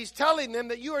 as he's telling them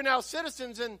that you are now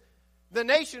citizens in the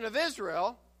nation of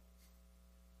Israel,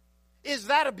 is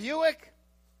that a Buick?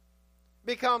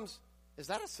 Becomes, is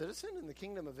that a citizen in the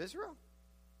kingdom of Israel?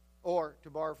 Or, to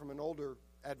borrow from an older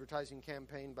advertising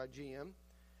campaign by GM,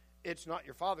 it's not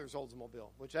your father's Oldsmobile,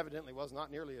 which evidently was not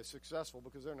nearly as successful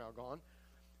because they're now gone.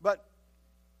 But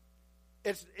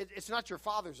it's not your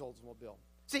father's Oldsmobile.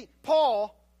 See,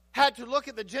 Paul had to look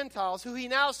at the Gentiles, who he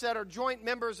now said are joint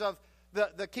members of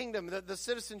the kingdom, the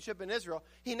citizenship in Israel.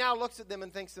 He now looks at them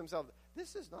and thinks to himself,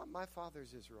 this is not my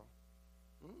father's Israel.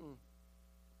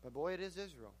 But boy, it is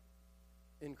Israel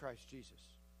in Christ Jesus.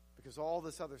 Because all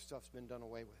this other stuff's been done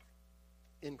away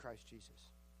with in Christ Jesus.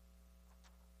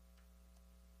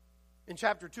 In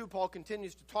chapter 2, Paul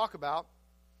continues to talk about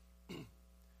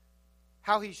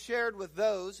how he shared with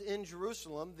those in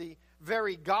Jerusalem the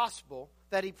very gospel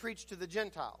that he preached to the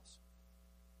Gentiles.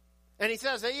 And he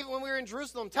says that even when we were in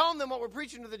Jerusalem, telling them what we're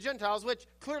preaching to the Gentiles, which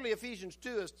clearly Ephesians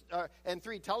 2 and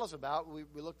 3 tell us about, we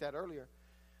looked at earlier.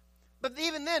 But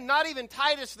even then, not even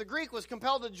Titus the Greek was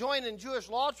compelled to join in Jewish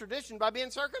law tradition by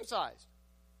being circumcised.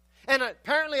 And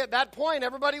apparently at that point,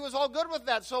 everybody was all good with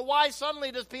that. So why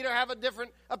suddenly does Peter have a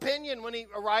different opinion when he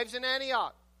arrives in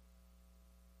Antioch?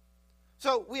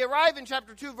 So we arrive in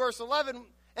chapter 2, verse 11,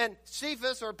 and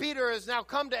Cephas, or Peter, has now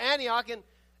come to Antioch, and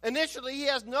initially he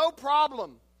has no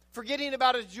problem forgetting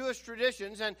about his Jewish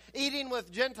traditions and eating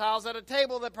with Gentiles at a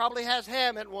table that probably has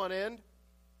ham at one end,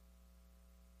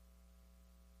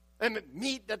 and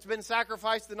meat that's been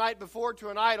sacrificed the night before to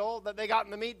an idol that they got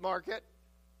in the meat market.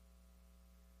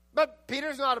 But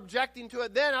Peter's not objecting to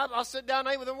it then. I'll sit down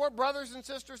and eat with them. We're brothers and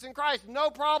sisters in Christ. No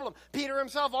problem. Peter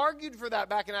himself argued for that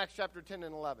back in Acts chapter 10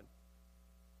 and 11.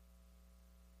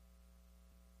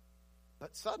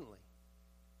 But suddenly,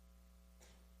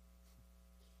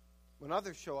 when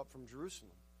others show up from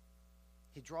Jerusalem,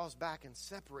 he draws back and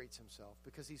separates himself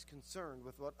because he's concerned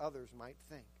with what others might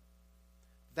think.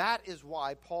 That is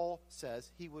why Paul says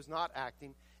he was not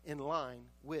acting in line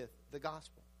with the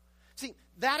gospel. See,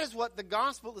 that is what the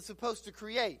gospel is supposed to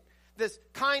create. This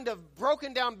kind of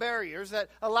broken down barriers that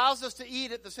allows us to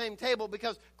eat at the same table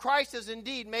because Christ has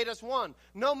indeed made us one.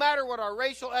 No matter what our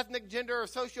racial, ethnic, gender, or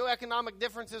socioeconomic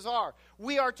differences are,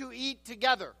 we are to eat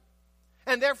together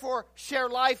and therefore share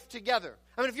life together.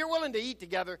 I mean, if you're willing to eat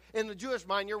together, in the Jewish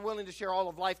mind, you're willing to share all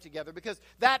of life together because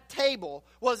that table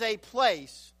was a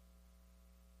place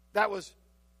that was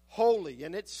holy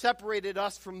and it separated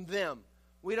us from them.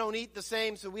 We don't eat the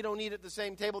same, so we don't eat at the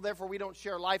same table. Therefore, we don't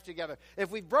share life together.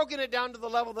 If we've broken it down to the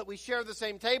level that we share the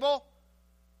same table,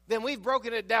 then we've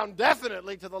broken it down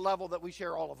definitely to the level that we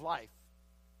share all of life.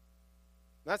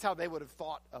 That's how they would have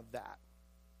thought of that.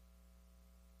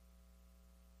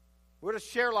 We're to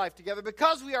share life together.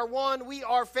 Because we are one, we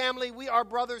are family, we are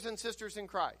brothers and sisters in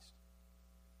Christ.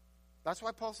 That's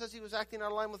why Paul says he was acting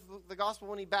out of line with the gospel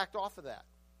when he backed off of that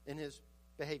in his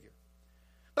behavior.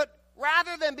 But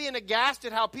rather than being aghast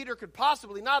at how Peter could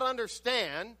possibly not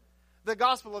understand the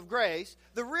gospel of grace,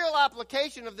 the real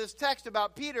application of this text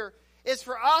about Peter is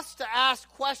for us to ask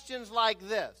questions like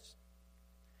this.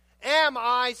 Am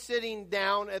I sitting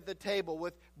down at the table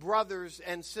with brothers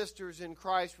and sisters in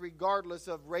Christ regardless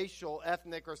of racial,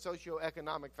 ethnic, or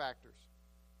socioeconomic factors?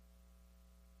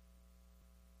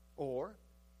 Or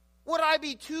would I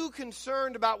be too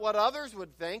concerned about what others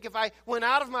would think if I went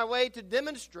out of my way to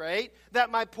demonstrate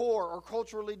that my poor or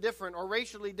culturally different or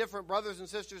racially different brothers and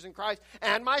sisters in Christ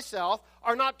and myself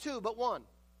are not two but one?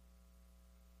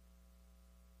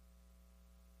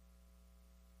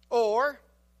 Or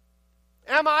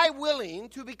am I willing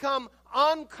to become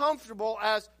uncomfortable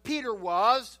as Peter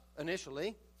was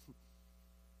initially,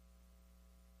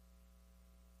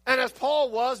 and as Paul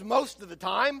was most of the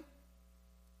time,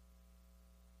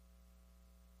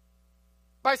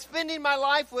 by spending my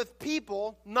life with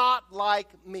people not like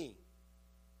me?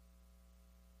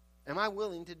 Am I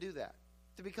willing to do that?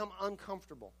 To become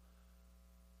uncomfortable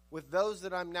with those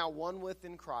that I'm now one with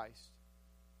in Christ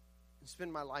and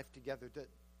spend my life together,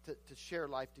 to share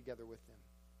life together with them?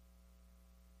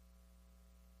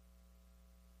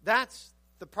 That's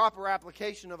the proper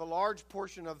application of a large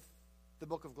portion of the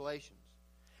book of Galatians.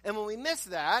 And when we miss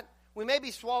that, we may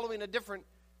be swallowing a different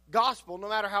gospel, no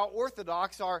matter how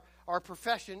orthodox our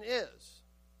profession is.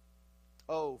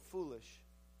 Oh, foolish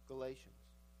Galatians.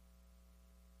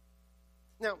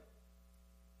 Now,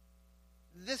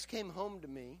 this came home to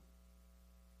me.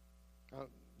 I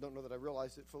don't know that I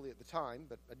realized it fully at the time,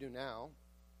 but I do now.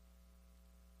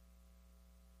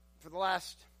 For the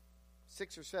last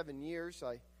 6 or 7 years,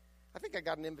 I think I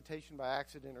got an invitation by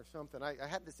accident or something. I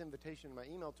had this invitation in my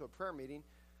email to a prayer meeting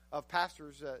of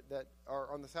pastors that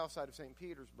are on the south side of St.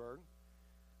 Petersburg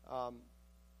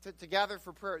to gather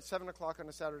for prayer at 7 o'clock on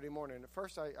a Saturday morning. And at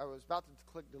first, I was about to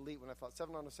click delete when I thought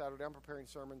 7 on a Saturday. I'm preparing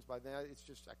sermons by then. It's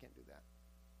just, I can't do that.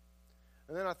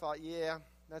 And then I thought, yeah,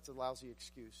 that's a lousy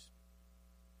excuse.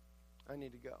 I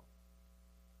need to go.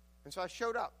 And so I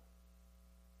showed up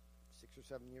 6 or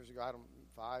 7 years ago.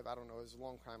 5, I don't know. It was a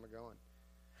long time ago.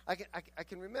 And I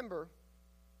can remember,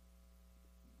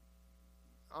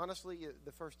 honestly,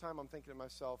 the first time I'm thinking to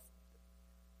myself,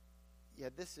 yeah,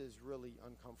 this is really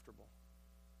uncomfortable.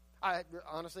 I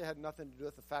honestly had nothing to do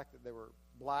with the fact that they were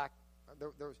black.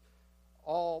 There was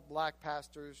all black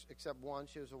pastors except one.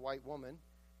 She was a white woman.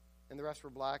 And the rest were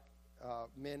black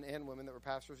men and women that were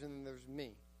pastors. And then there's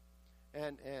me.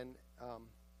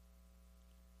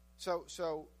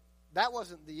 So that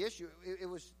wasn't the issue. It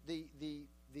was the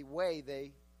way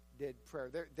they did prayer.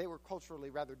 They were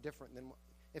culturally rather different than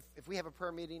if we have a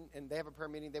prayer meeting and they have a prayer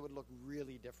meeting, they would look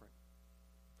really different.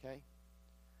 Okay,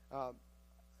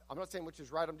 I'm not saying which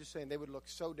is right. I'm just saying they would look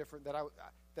so different that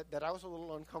I was a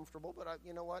little uncomfortable. But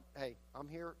you know what? Hey, I'm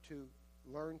here to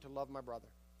learn to love my brother.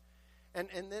 And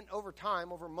then over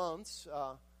time, over months,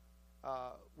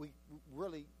 we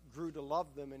really grew to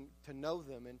love them and to know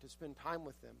them and to spend time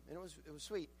with them. And it was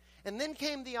sweet. And then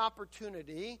came the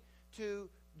opportunity to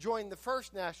join the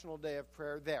first National Day of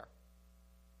Prayer there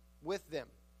with them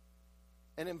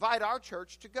and invite our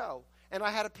church to go. And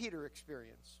I had a Peter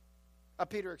experience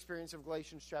of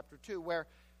Galatians chapter 2, where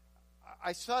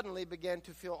I suddenly began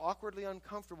to feel awkwardly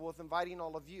uncomfortable with inviting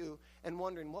all of you and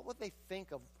wondering what would they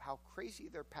think of how crazy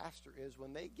their pastor is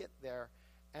when they get there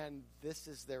and this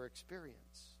is their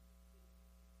experience.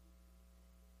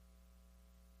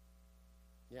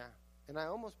 Yeah, and I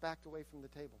almost backed away from the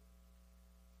table.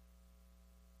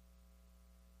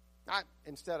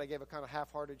 Instead, I gave a kind of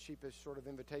half-hearted, sheepish sort of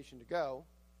invitation to go,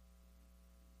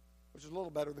 which is a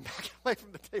little better than backing away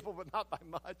from the table, but not by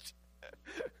much.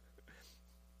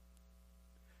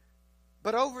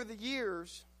 But over the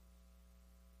years,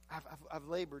 I've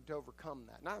labored to overcome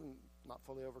that. And I'm not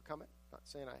fully overcome it. Not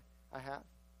saying I have.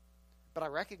 But I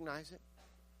recognize it.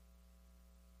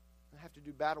 I have to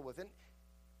do battle with it.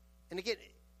 And again,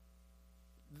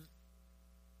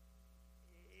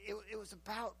 it was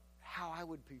about how I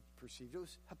would be perceived. It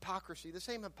was hypocrisy, the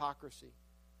same hypocrisy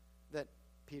that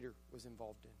Peter was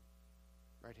involved in.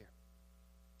 Right here.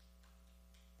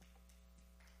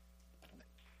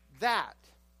 That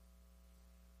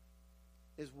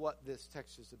is what this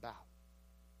text is about.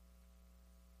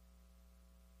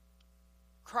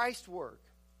 Christ's work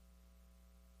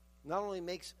not only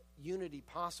makes unity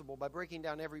possible by breaking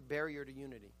down every barrier to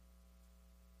unity,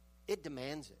 it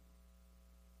demands it.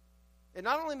 It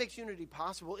not only makes unity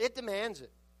possible, it demands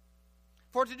it.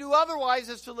 For to do otherwise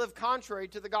is to live contrary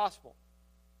to the gospel.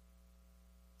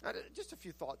 Now, just a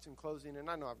few thoughts in closing, and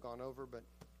I know I've gone over, but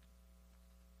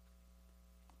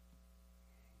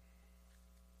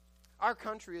our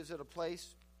country is at a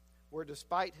place where,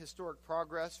 despite historic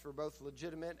progress for both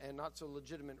legitimate and not so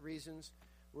legitimate reasons,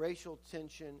 racial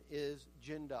tension is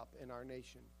ginned up in our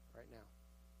nation right now.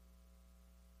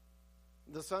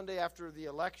 The Sunday after the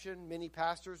election, many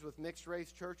pastors with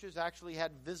mixed-race churches actually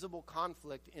had visible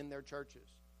conflict in their churches.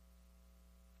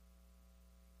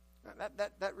 Now,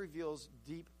 that reveals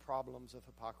deep problems of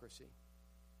hypocrisy.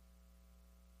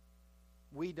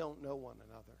 We don't know one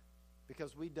another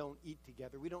because we don't eat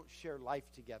together. We don't share life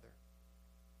together.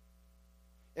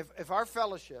 If our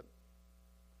fellowship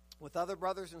with other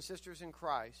brothers and sisters in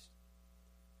Christ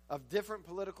of different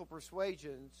political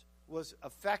persuasions was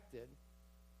affected,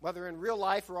 whether in real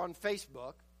life or on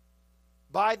Facebook,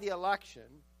 by the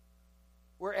election,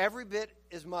 we're every bit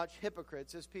as much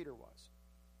hypocrites as Peter was.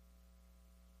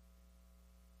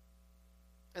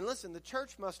 And listen, the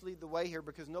church must lead the way here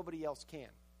because nobody else can.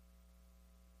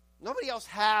 Nobody else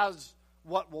has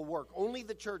what will work. Only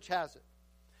the church has it.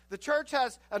 The church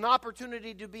has an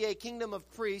opportunity to be a kingdom of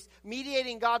priests,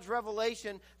 mediating God's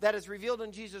revelation that is revealed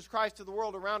in Jesus Christ to the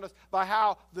world around us by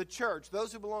how the church,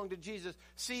 those who belong to Jesus,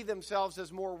 see themselves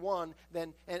as more one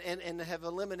than and have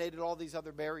eliminated all these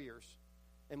other barriers.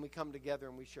 And we come together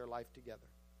and we share life together.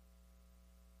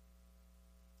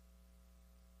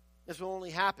 This will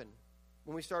only happen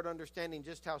when we start understanding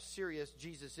just how serious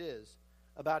Jesus is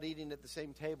about eating at the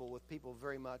same table with people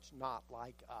very much not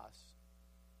like us.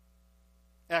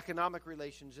 economic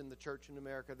relations in the church in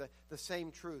America. The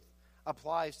same truth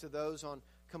applies to those on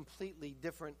completely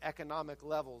different economic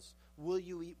levels. Will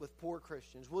you eat with poor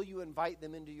Christians? Will you invite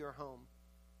them into your home?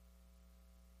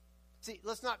 See,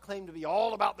 let's not claim to be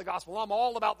all about the gospel. I'm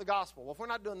all about the gospel. Well, if we're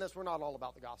not doing this, we're not all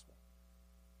about the gospel.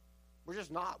 We're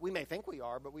just not. We may think we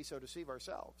are, but we so deceive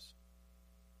ourselves.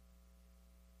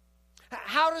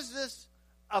 How does this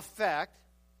affect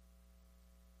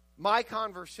my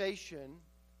conversation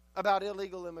about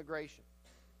illegal immigration?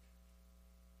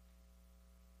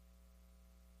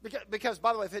 Because,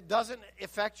 by the way, if it doesn't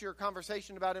affect your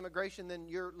conversation about immigration, then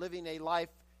you're living a life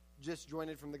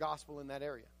disjointed from the gospel in that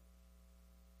area.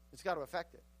 It's got to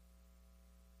affect it.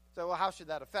 So, well, how should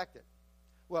that affect it?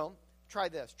 Well, try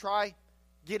this. Try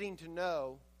getting to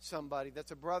know somebody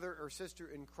that's a brother or sister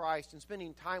in Christ and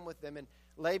spending time with them and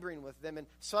laboring with them, and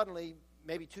suddenly,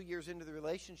 maybe 2 years into the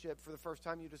relationship, for the first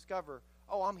time you discover,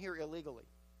 oh, I'm here illegally.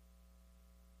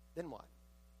 Then what?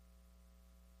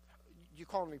 You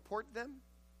call and report them?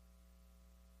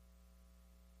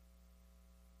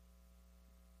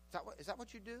 Is that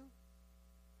what you do?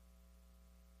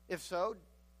 If so,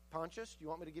 Pontius, do you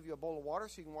want me to give you a bowl of water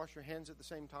so you can wash your hands at the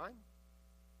same time?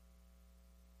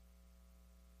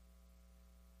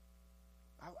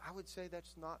 I would say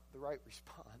that's not the right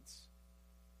response.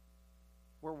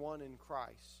 We're one in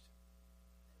Christ.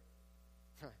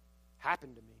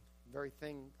 Happened to me. The very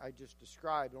thing I just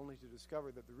described, only to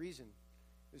discover that the reason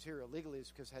he was here illegally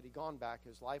is because had he gone back,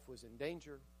 his life was in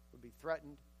danger, would be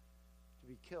threatened to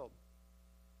be killed.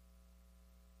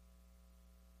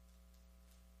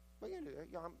 What are you going to do?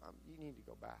 You need to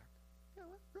go back. Yeah,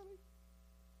 really?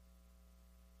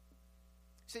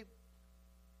 See,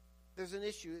 there's an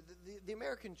issue. The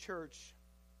American church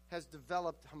has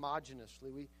developed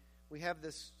homogeneously. We have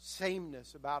this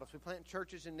sameness about us. We plant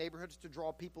churches in neighborhoods to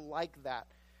draw people like that.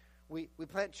 We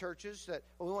plant churches that,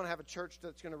 we want to have a church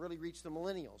that's going to really reach the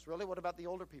millennials. Really? What about the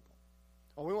older people?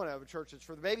 Oh, we want to have a church that's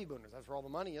for the baby boomers. That's where all the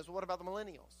money is. Well, what about the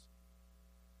millennials?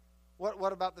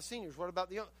 What about the seniors? What about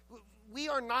the young? We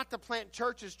are not to plant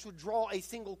churches to draw a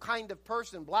single kind of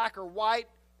person, black or white,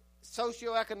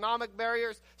 socioeconomic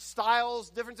barriers, styles,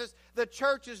 differences. The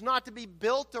church is not to be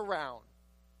built around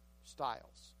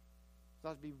styles. It's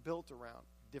not to be built around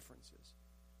differences.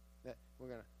 That we're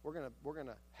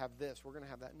gonna have this, we're gonna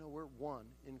have that. No, we're one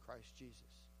in Christ Jesus.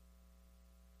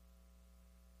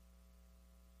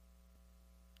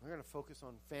 We're gonna focus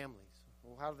on families.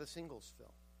 Well, how do the singles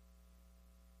feel?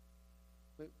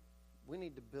 We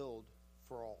need to build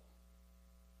for all.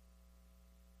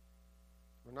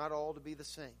 We're not all to be the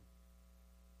same.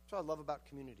 That's what I love about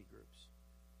community groups.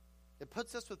 It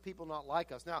puts us with people not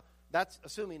like us. Now, that's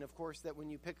assuming, of course, that when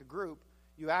you pick a group,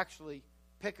 you actually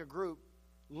pick a group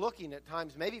looking at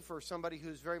times maybe for somebody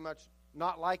who's very much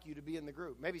not like you to be in the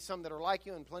group. Maybe some that are like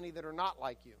you and plenty that are not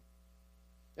like you.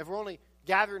 If we're only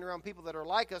gathering around people that are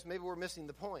like us, maybe we're missing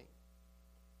the point.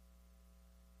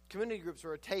 Community groups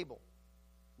are a table.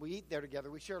 We eat there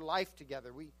together. We share life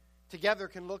together. We together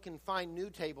can look and find new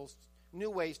tables,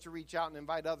 new ways to reach out and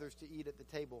invite others to eat at the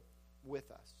table with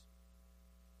us.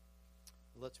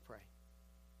 Let's pray.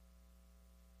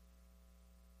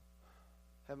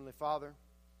 Heavenly Father,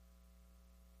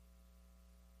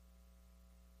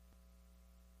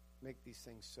 make these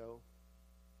things so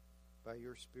by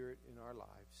your Spirit in our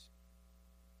lives.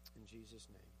 In Jesus'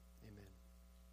 name, amen.